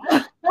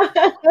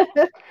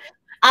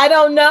 I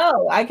don't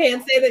know. I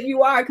can't say that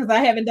you are, because I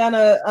haven't done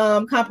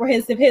a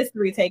comprehensive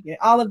history taking.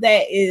 All of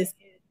that is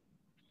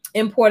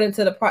important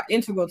to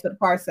integral to the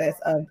process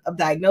of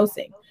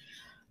diagnosing.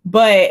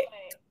 But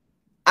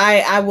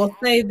I will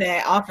say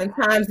that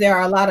oftentimes there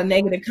are a lot of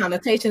negative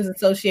connotations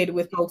associated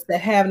with folks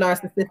that have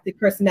narcissistic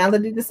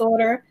personality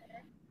disorder,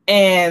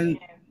 and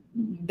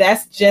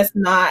that's just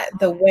not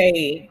the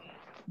way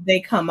they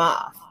come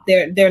off.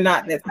 They're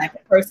not that type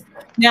of person.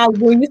 Now,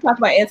 when you talk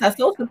about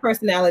antisocial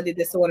personality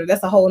disorder,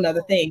 that's a whole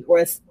nother thing, or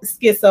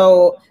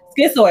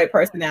schizoid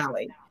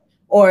personality,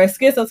 or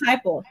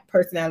schizotypal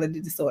personality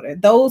disorder.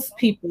 Those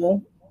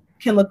people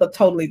can look a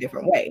totally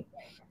different way.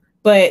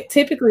 But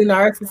typically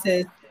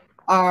narcissists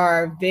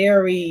are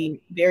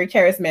very, very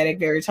charismatic,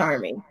 very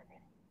charming.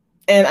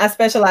 And I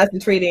specialize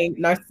in treating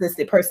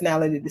narcissistic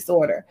personality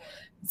disorder.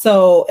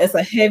 So it's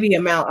a heavy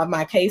amount of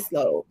my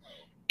caseload.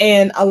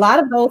 And a lot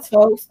of those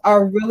folks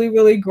are really,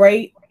 really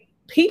great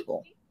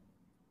people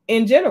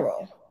in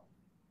general.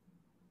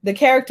 The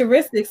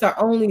characteristics are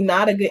only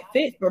not a good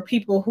fit for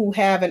people who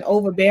have an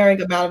overbearing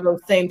amount of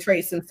those same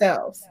traits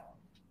themselves.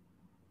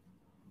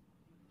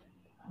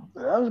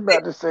 I was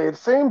about to say, it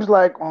seems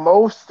like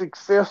most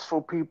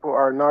successful people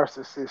are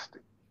narcissistic.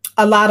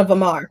 A lot of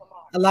them are.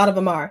 A lot of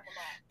them are.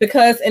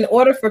 Because in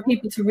order for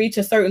people to reach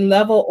a certain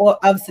level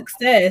of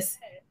success,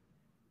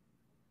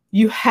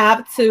 you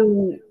have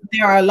to,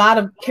 there are a lot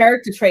of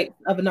character traits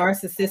of a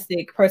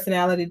narcissistic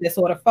personality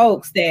disorder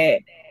folks that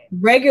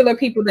regular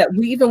people that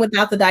we, even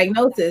without the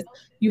diagnosis,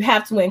 you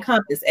have to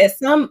encompass. At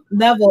some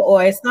level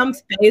or at some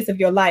phase of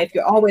your life,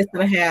 you're always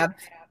going to have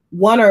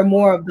one or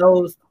more of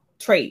those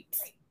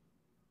traits.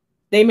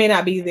 They may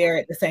not be there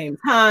at the same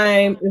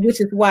time,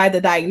 which is why the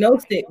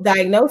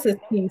diagnosis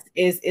piece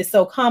is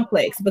so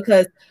complex,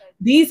 because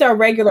these are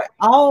regular,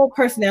 all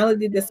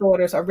personality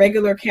disorders are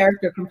regular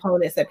character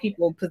components that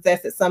people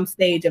possess at some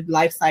stage of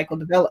life cycle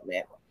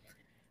development.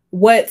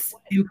 What's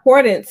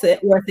important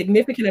or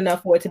significant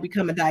enough for it to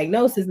become a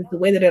diagnosis is the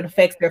way that it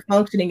affects their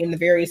functioning in the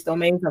various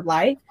domains of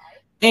life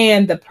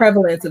and the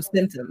prevalence of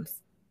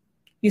symptoms.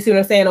 You see what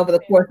I'm saying? Over the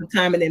course of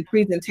time, and then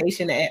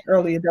presentation at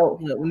early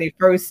adulthood, when they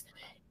first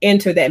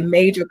enter that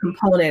major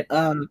component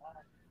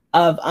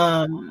of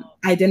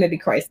identity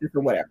crisis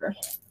or whatever.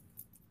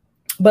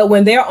 But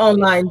when they're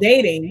online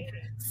dating,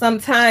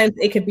 sometimes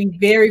it could be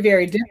very,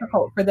 very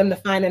difficult for them to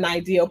find an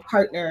ideal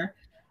partner,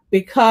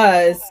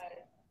 because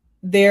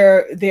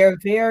they're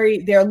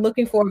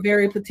looking for a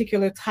very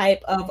particular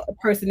type of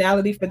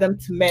personality for them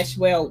to mesh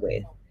well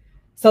with.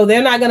 So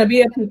they're not going to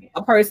be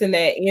a person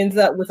that ends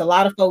up with a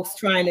lot of folks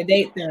trying to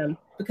date them,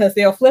 because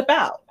they'll flip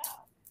out,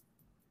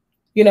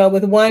 you know,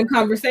 with one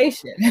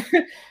conversation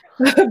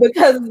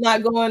because it's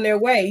not going their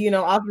way. You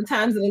know,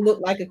 oftentimes it'll look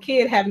like a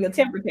kid having a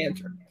temper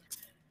tantrum.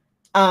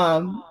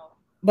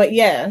 But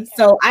yeah,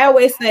 so I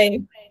always say,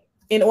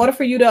 in order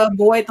for you to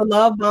avoid the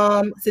love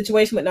bomb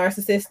situation with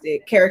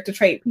narcissistic character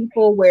trait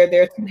people, where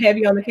they're too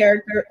heavy on the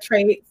character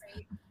traits,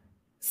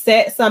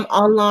 set some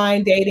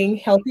online dating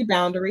healthy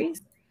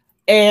boundaries.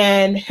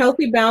 And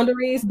healthy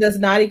boundaries does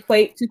not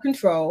equate to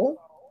control.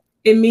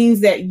 It means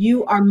that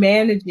you are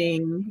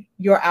managing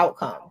your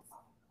outcomes,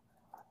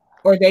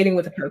 or dating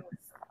with a purpose.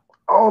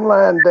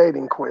 Online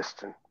dating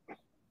question.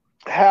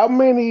 How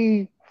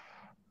many,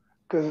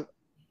 because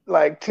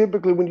like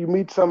typically when you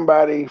meet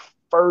somebody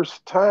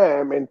first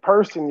time in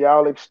person,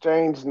 y'all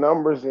exchange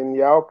numbers and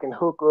y'all can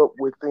hook up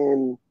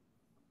within,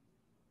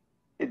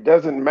 it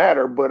doesn't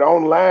matter, but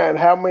online,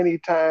 how many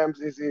times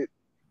is it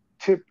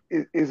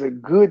is a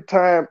good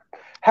time?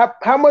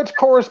 How much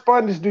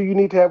correspondence do you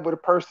need to have with a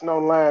person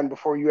online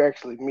before you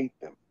actually meet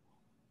them?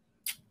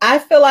 I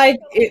feel like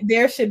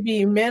there should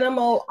be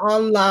minimal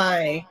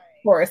online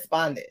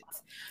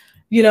correspondence.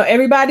 You know,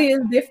 everybody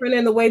is different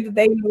in the way that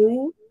they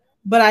move,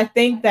 but I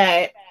think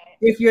that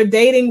if you're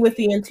dating with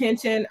the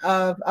intention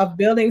of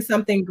building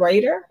something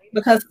greater,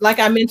 because like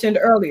I mentioned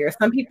earlier,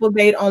 some people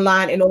date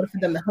online in order for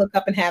them to hook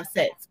up and have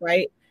sex,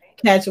 right?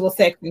 Casual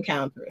sex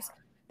encounters.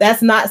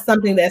 That's not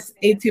something that's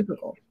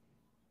atypical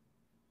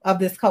of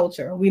this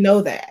culture. We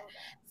know that.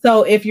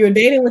 So if you're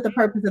dating with the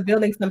purpose of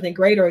building something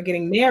greater or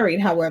getting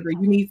married, however,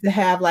 you need to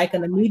have like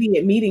an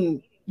immediate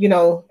meeting, you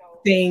know,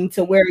 thing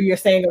to where you're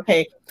saying,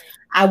 okay,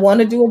 I want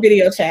to do a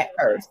video chat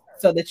first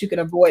so that you can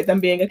avoid them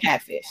being a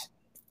catfish.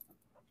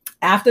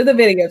 After the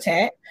video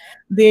chat,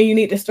 then you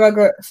need to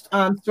structure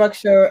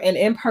an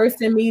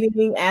in-person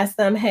meeting. Ask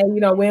them, hey, you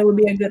know, when would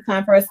be a good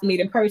time for us to meet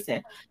in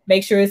person?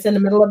 Make sure it's in the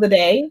middle of the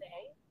day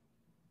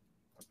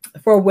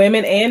for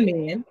women and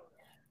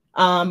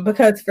men.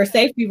 Because for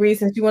safety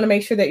reasons, you want to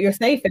make sure that you're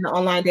safe in the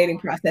online dating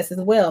process as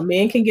well.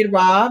 Men can get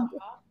robbed.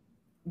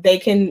 They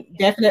can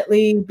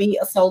definitely be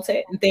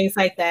assaulted and things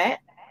like that.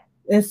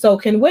 And so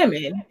can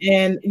women.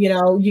 And, you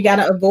know, you got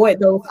to avoid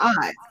those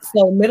odds.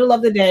 So middle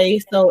of the day,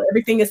 so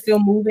everything is still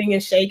moving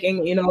and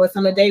shaking. You know, it's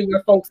on a day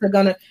where folks are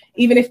going to,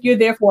 even if you're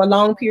there for a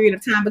long period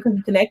of time because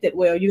you connected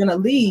well, you're going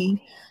to leave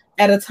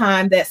at a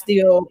time that's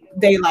still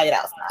daylight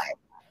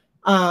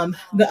outside.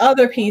 The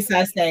other piece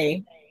I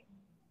say,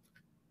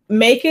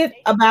 make it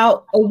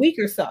about a week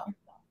or so.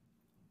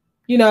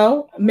 You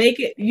know, make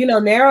it, you know,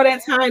 narrow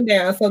that time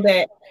down so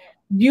that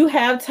you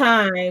have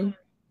time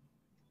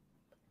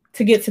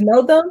to get to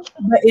know them.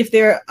 But if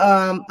they're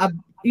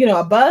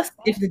a bust,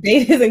 if the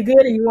date isn't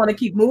good and you want to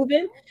keep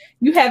moving,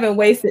 you haven't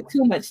wasted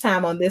too much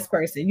time on this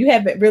person. You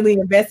haven't really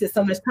invested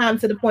so much time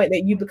to the point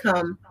that you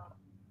become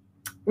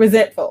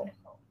resentful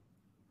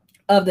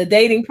of the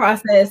dating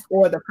process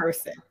or the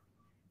person.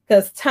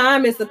 Because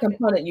time is the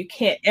component you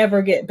can't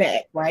ever get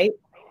back, right?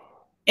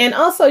 And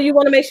also you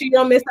want to make sure you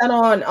don't miss out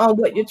on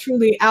what you're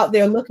truly out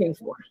there looking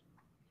for.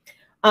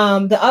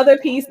 The other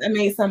piece, I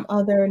made some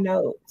other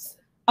notes.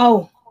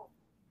 Oh,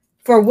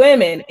 for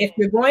women, if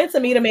you're going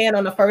to meet a man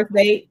on the first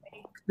date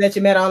that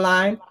you met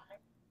online,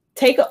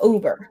 take an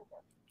Uber,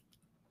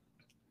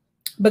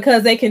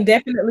 because they can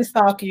definitely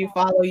stalk you,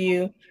 follow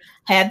you.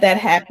 Had that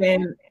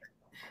happen.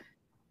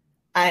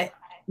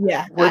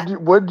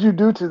 What did you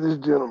do to this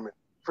gentleman?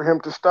 for him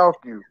to stalk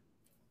you?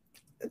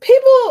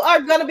 People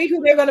are gonna be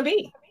who they're gonna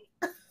be.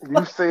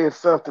 You said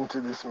something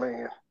to this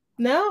man.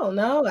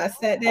 No. I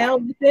sat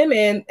down with him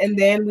and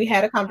then we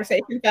had a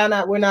conversation, found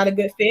out we're not a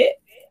good fit.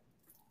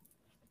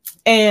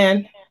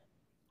 And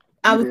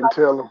I was didn't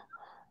tell him.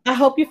 I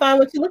hope you find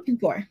what you're looking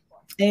for.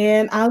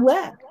 And I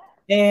left.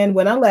 And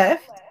when I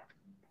left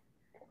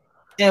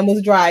and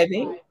was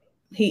driving,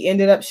 he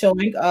ended up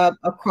showing up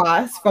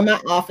across from my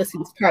office. He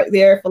was parked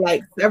there for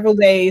like several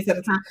days at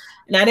a time.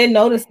 And I didn't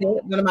notice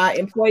it. One of my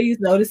employees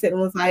noticed it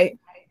and was like,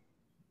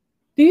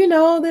 do you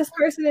know this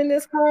person in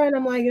this car? And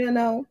I'm like, yeah,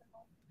 no.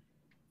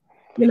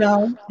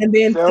 And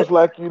then sounds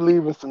like you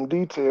leaving some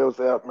details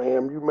out,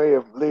 ma'am. You may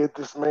have led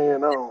this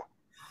man on.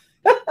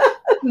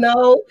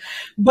 No,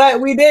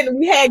 but we didn't.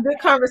 We had good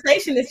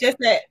conversation. It's just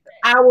that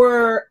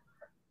our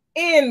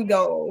end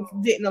goals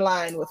didn't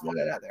align with one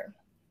another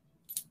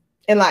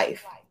in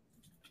life.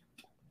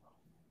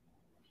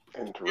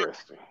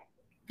 Interesting.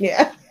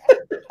 Yeah.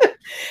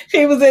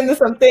 He was into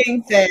some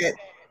things that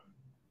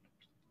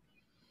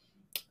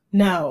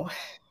no,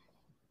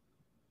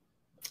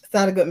 it's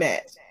not a good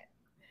match.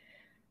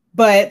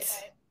 But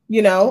so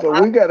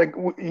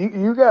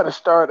you gotta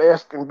start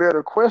asking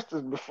better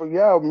questions before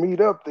y'all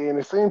meet up there. And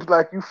it seems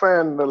like you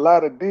find a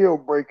lot of deal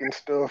breaking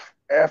stuff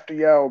after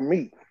y'all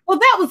meet. Well,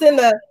 that was in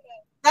the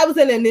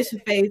initial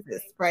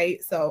phases,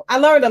 right? So I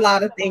learned a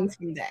lot of things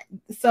from that.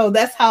 So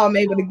that's how I'm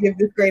able to give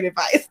this great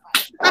advice.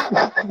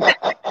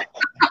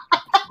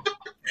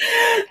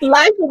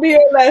 Life will be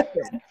your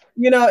lesson.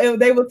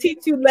 They will teach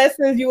you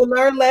lessons. You will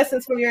learn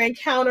lessons from your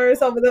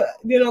encounters over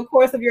the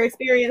course of your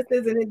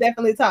experiences, and it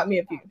definitely taught me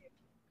a few.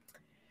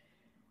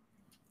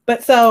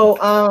 But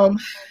so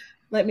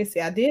let me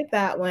see. I did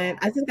that one.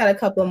 I just got a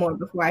couple more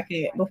before I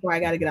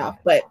got to get off.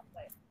 But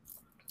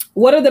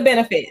what are the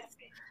benefits?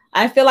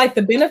 I feel like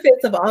the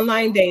benefits of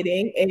online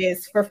dating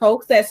is for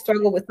folks that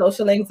struggle with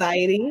social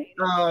anxiety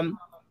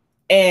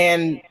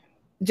and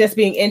just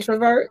being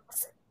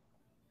introverts.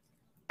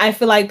 I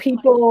feel like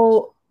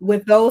people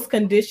with those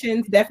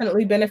conditions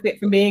definitely benefit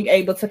from being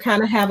able to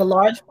kind of have a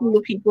large pool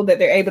of people that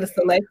they're able to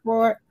select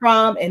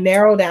from and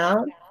narrow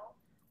down.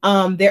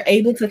 They're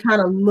able to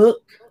kind of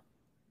look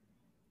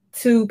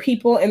to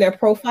people in their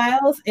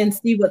profiles and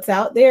see what's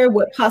out there,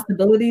 what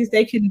possibilities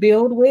they can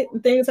build with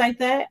and things like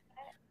that.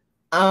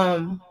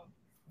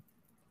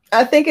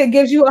 I think it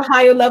gives you a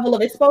higher level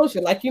of exposure,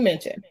 like you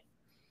mentioned.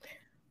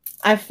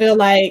 I feel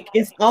like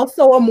it's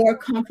also a more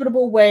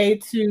comfortable way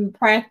to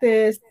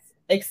practice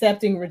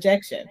accepting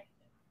rejection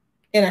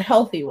in a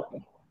healthy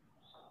way,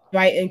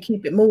 right? And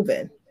keep it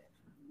moving.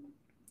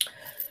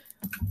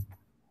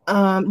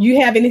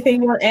 You have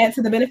anything you want to add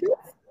to the benefits?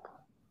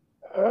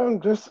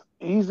 Just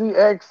easy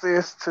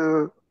access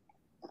to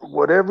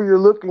whatever you're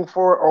looking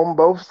for on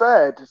both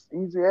sides. It's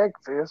easy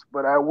access,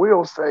 but I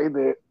will say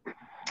that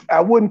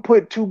I wouldn't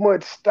put too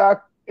much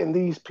stock in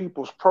these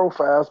people's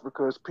profiles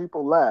because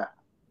people lie.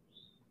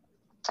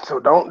 So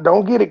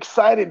don't get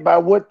excited by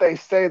what they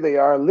say they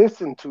are.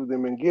 Listen to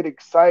them and get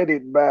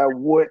excited by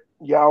what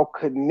y'all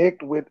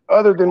connect with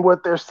other than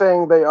what they're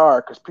saying they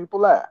are, because people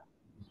lie.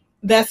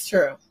 That's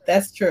true.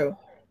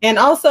 And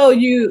also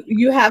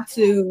you have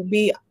to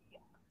be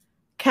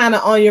kind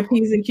of on your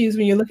P's and Q's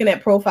when you're looking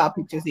at profile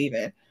pictures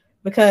even,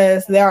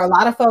 because there are a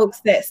lot of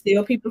folks that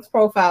steal people's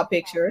profile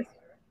pictures.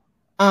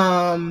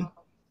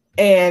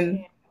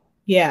 And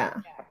yeah,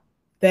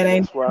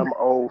 that's why I'm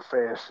old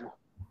fashioned.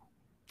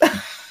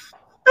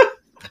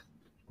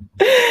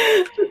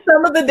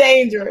 Some of the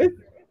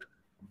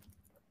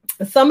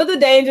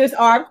dangers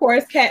are, of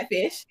course,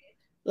 catfish,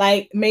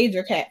 like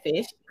major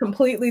catfish,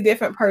 completely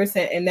different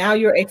person. And now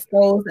you're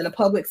exposed in a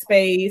public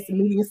space,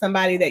 meeting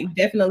somebody that you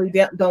definitely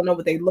don't know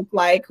what they look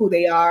like, who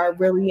they are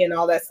really, and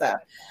all that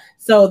stuff.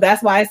 So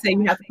that's why I say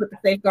you have to put the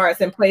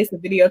safeguards in place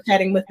of video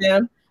chatting with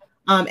them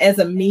as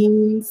a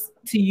means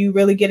to you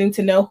really getting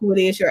to know who it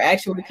is you're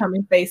actually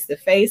coming face to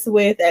face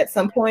with at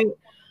some point.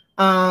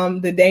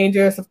 The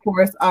dangers, of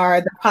course,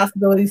 are the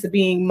possibilities of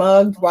being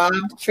mugged,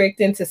 robbed, tricked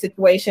into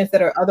situations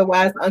that are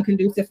otherwise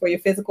unconducive for your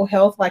physical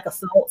health, like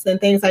assaults and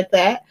things like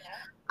that.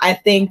 I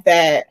think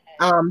that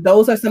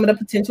those are some of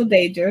the potential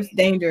dangers,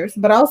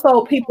 but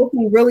also people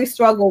who really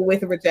struggle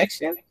with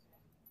rejection.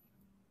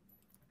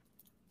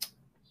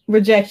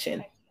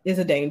 Rejection is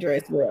a danger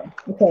as well,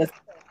 because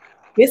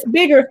it's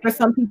bigger for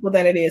some people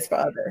than it is for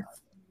others.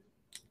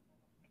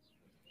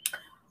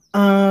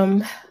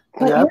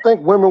 I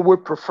think women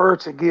would prefer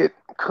to get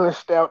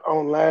cussed out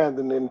online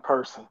than in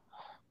person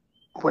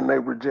when they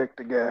reject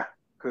a guy.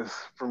 Because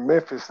from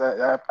Memphis,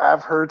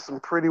 I've heard some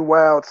pretty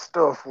wild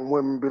stuff when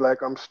women be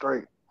like, I'm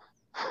straight.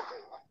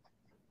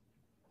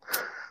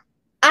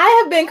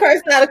 I have been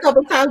cursed out a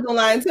couple times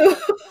online too.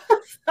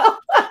 So,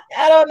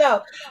 I don't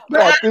know.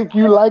 But I think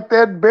you like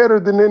that better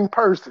than in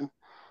person.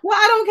 Well,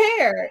 I don't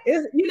care.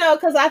 It's,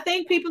 because I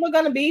think people are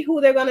going to be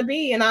who they're going to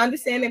be. And I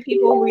understand that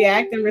people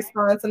react and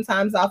respond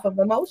sometimes off of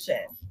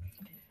emotion.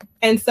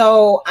 And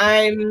so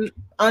I'm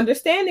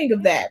understanding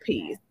of that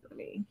piece. Let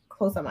me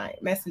close on my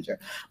messenger.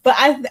 But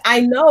I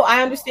know,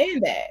 I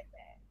understand that.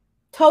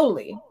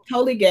 Totally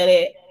get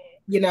it.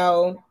 you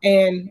know,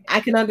 and I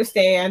can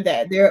understand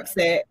that they're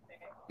upset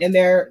and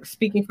they're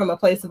speaking from a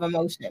place of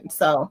emotion.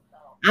 So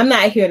I'm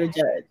not here to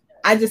judge.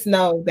 I just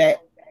know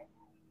that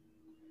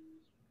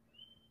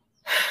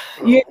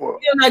you're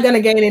not going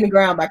to gain any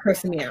ground by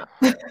cursing me out.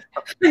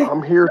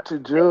 I'm here to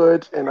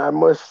judge, and I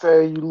must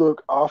say you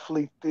look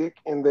awfully thick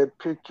in that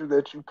picture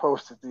that you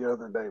posted the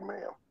other day,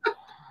 ma'am.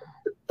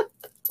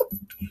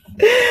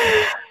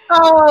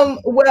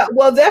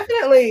 Well,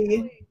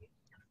 definitely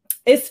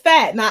it's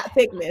fat, not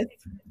thickness.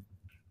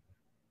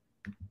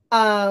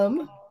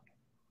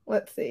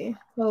 Let's see.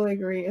 Totally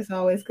agree. It's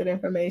always good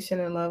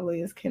information and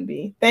lovely as can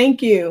be.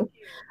 Thank you.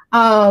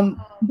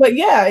 But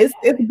yeah, it's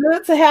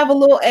good to have a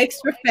little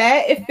extra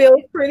fat. It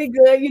feels pretty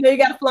good. You know, you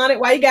got to flaunt it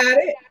while you got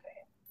it.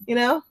 You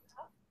know,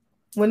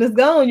 when it's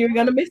gone, you're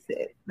gonna miss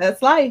it.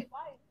 That's life.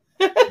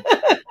 I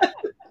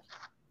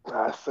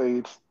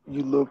say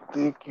you look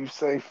thick. You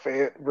say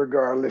fat.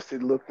 Regardless,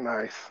 it look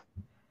nice.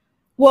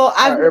 Well,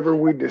 however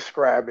we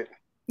describe it.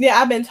 Yeah,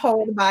 I've been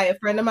told by a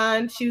friend of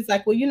mine. She was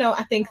like, "Well, you know,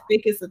 I think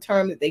thick is a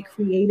term that they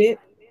created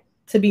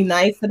to be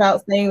nice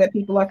about saying that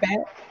people are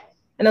fat."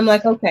 And I'm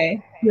like, okay,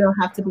 you don't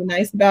have to be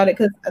nice about it,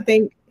 because I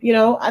think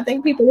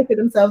people look at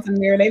themselves in the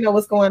mirror. They know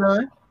what's going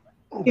on.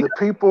 The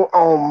people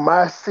on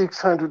my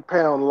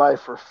 600-pound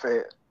life are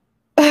fat.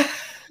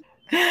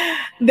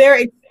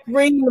 They're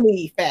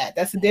extremely fat.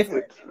 That's the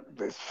difference.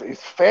 It's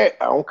fat.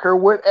 I don't care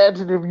what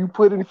adjective you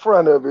put in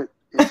front of it.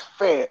 It's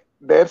fat.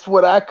 That's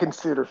what I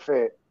consider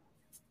fat.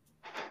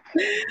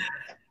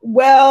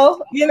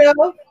 Well, you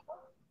know,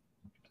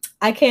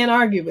 I can't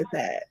argue with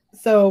that.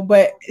 So,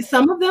 but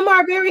some of them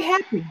are very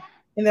happy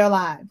in their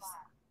lives.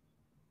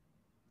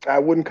 I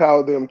wouldn't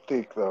call them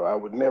thick, though. I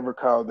would never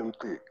call them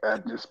thick.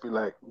 I'd just be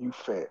like, you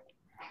fat.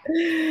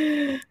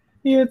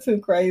 You're too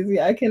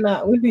crazy. I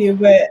cannot with you.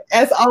 But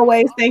as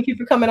always, thank you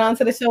for coming on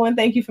to the show, and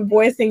thank you for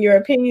voicing your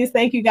opinions.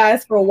 Thank you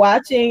guys for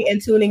watching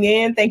and tuning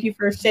in. Thank you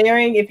for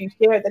sharing if you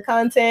shared the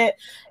content.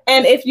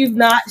 And if you've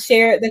not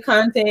shared the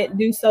content,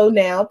 do so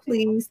now,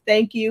 please.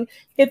 Thank you.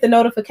 Hit the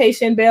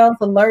notification bells,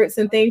 alerts,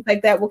 and things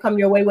like that will come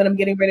your way when I'm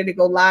getting ready to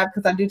go live,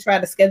 because I do try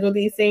to schedule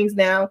these things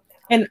now.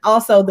 And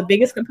also, the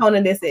biggest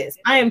component of this is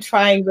I am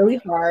trying really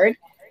hard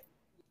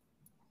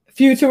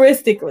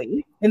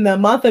futuristically in the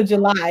month of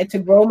July to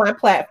grow my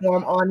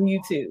platform on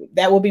YouTube.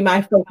 That will be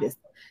my focus.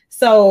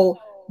 So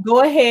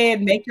go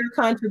ahead, make your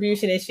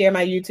contribution and share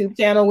my YouTube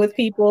channel with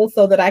people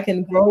so that I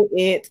can grow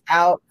it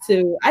out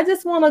to, I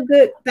just want a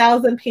good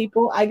 1,000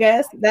 people, I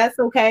guess. That's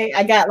okay.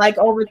 I got like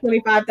over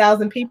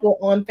 25,000 people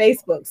on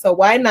Facebook. So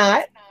why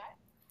not?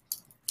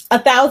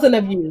 1,000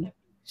 of you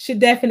should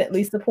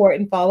definitely support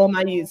and follow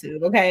my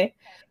YouTube. Okay.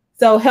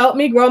 So help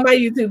me grow my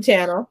YouTube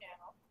channel.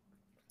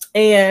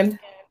 And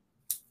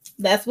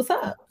that's what's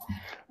up.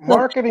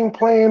 Marketing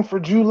plan for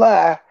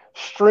July.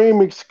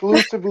 Stream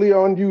exclusively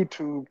on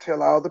YouTube.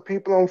 Tell all the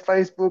people on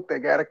Facebook they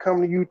got to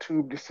come to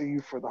YouTube to see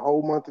you for the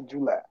whole month of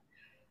July.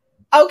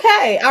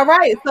 Okay. All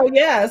right. So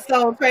yeah.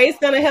 So Trey's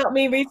going to help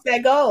me reach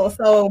that goal.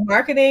 So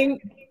marketing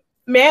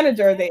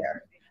manager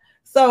there.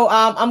 So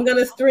I'm going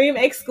to stream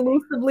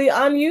exclusively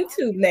on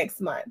YouTube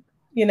next month,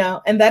 you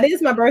know, and that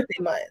is my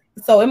birthday month.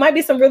 So it might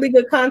be some really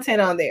good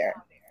content on there.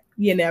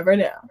 You never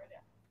know.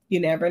 You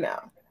never know.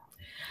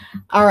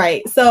 All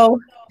right. So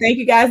thank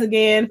you guys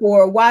again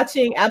for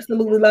watching.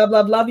 Absolutely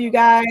love you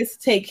guys.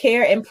 Take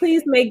care and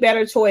please make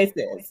better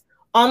choices.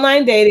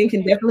 Online dating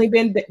can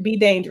definitely be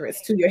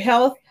dangerous to your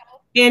health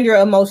and your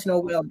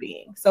emotional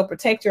well-being. So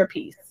protect your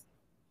peace.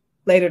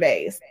 Later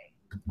days.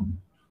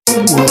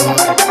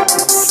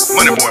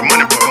 MoneyBoy.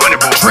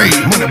 Trade.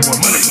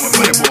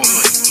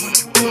 MoneyBoy.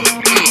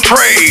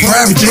 Trade.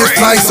 Private jet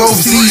flights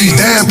overseas.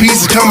 Damn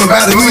pieces coming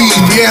by the lead.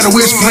 Piano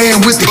witch playing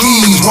with the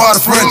keys.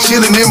 Waterfront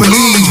chilling in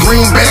Belize.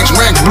 Greenbacks,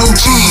 rack, blue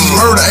cheese.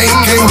 Murder ain't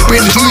came up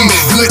in the street.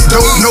 Good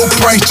dope, no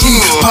price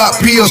cheap. Pop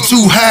pills,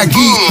 too high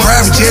geek.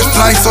 Private jet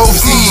flights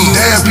overseas.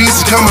 Damn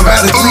pieces coming by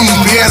the lead.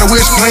 Piano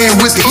witch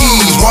playing with the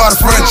keys.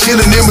 Waterfront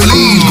chilling in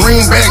Belize.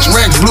 Greenbacks,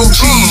 rack, blue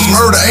cheese.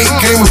 Murder ain't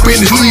came up in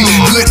the street.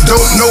 Good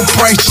dope, no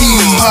price cheap.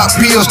 Pop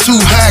pills,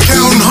 too high geek.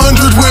 Counting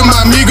hundreds with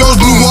my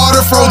amigos. Blue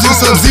water, frozen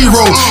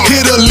Sub-Zero.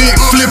 Hit a lick,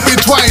 flip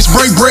it twice,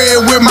 break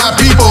bread with my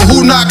people.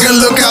 Who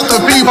knockin', look out the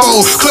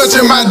people.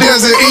 Clutching my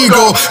desert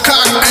eagle.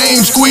 Cock,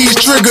 aim, squeeze,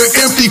 trigger,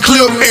 empty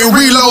clip and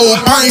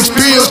reload. Pints,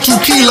 pills, 2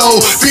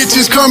 kilo.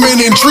 Bitches coming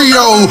in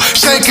trio.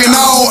 Shaking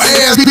all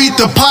ass, beat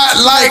the pot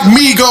like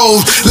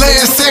Migos.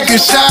 Last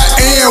second shot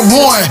and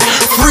one.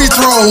 Free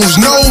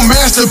throws, no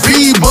Master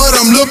P, but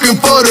I'm looking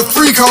for the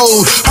free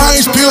code.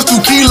 Pints, pills,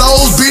 2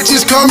 kilos.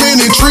 Bitches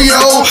coming in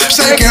trio.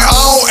 Shaking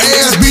all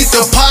ass, beat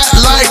the pot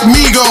like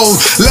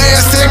Migos.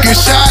 Last second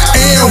shot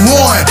and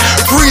one.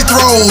 Free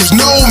throws,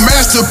 no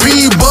Master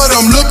P, but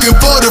I'm looking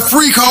for the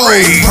free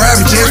code.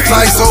 Private jet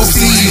flights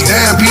overseas.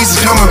 Damn pieces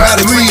coming by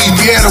the lead.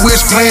 Piano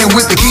witch playing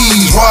with the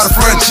keys.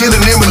 Waterfront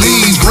chilling in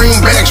Belize.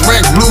 Greenbacks,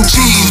 rack, blue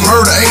cheese.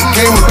 Murder ain't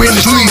came up in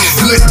the street.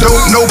 Good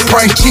dope, no price.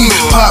 price cheap.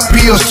 Pop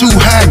pills too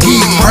high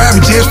geek.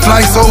 Private jets,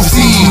 flights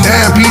overseas.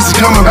 Dime pieces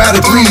coming by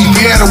the three.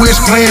 Piano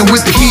witch playing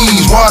with the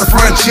keys.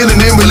 Waterfront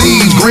chilling in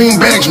Belize.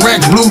 Greenbacks,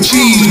 rack, blue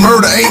cheese.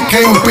 Murder 8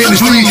 came up in the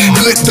street.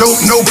 Good dope,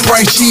 no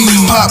price cheap.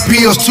 Pop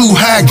pills too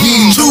high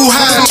geek. Too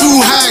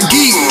high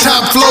geek.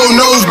 Top floor,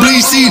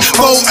 nosebleed seat.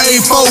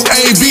 4A,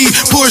 4AB.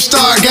 Push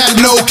star, got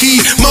no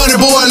key.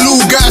 MoneyBoy, Lou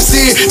got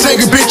said.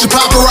 Take a picture,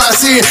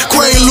 paparazzi.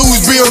 Quay,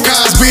 Louis, Bill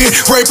Cosby.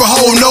 Rape a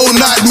hoe, no,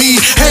 not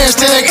me.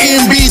 Hashtag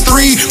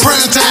MB3.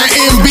 Primetime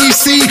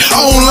NBC.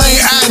 On lane,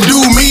 I do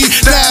me.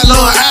 Dial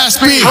on, I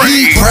spit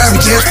heat.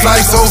 Private jets,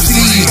 flights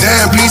overseas.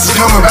 Dime pieces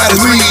coming by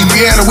the three.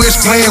 Piano witch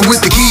playing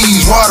with the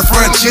keys.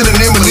 Waterfront chilling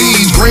in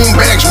Belize.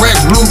 Greenbacks, rack,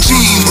 blue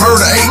cheese.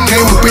 Murder 8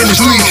 came up in the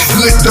street.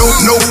 Good dope,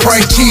 no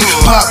price cheap.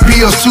 Pop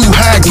pills too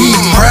high geek.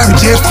 Private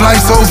jets,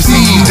 flights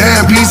overseas.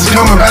 Dime pieces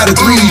coming by the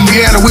three.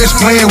 Piano witch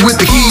playing with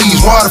the keys.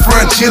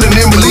 Waterfront chilling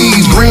in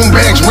Belize.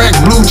 Greenbacks, rack,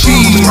 blue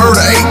cheese. Murder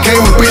 8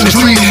 came up in the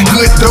street.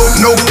 Good dope,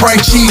 no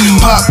price cheap.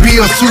 Pop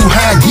pills too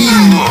high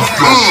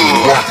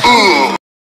geek.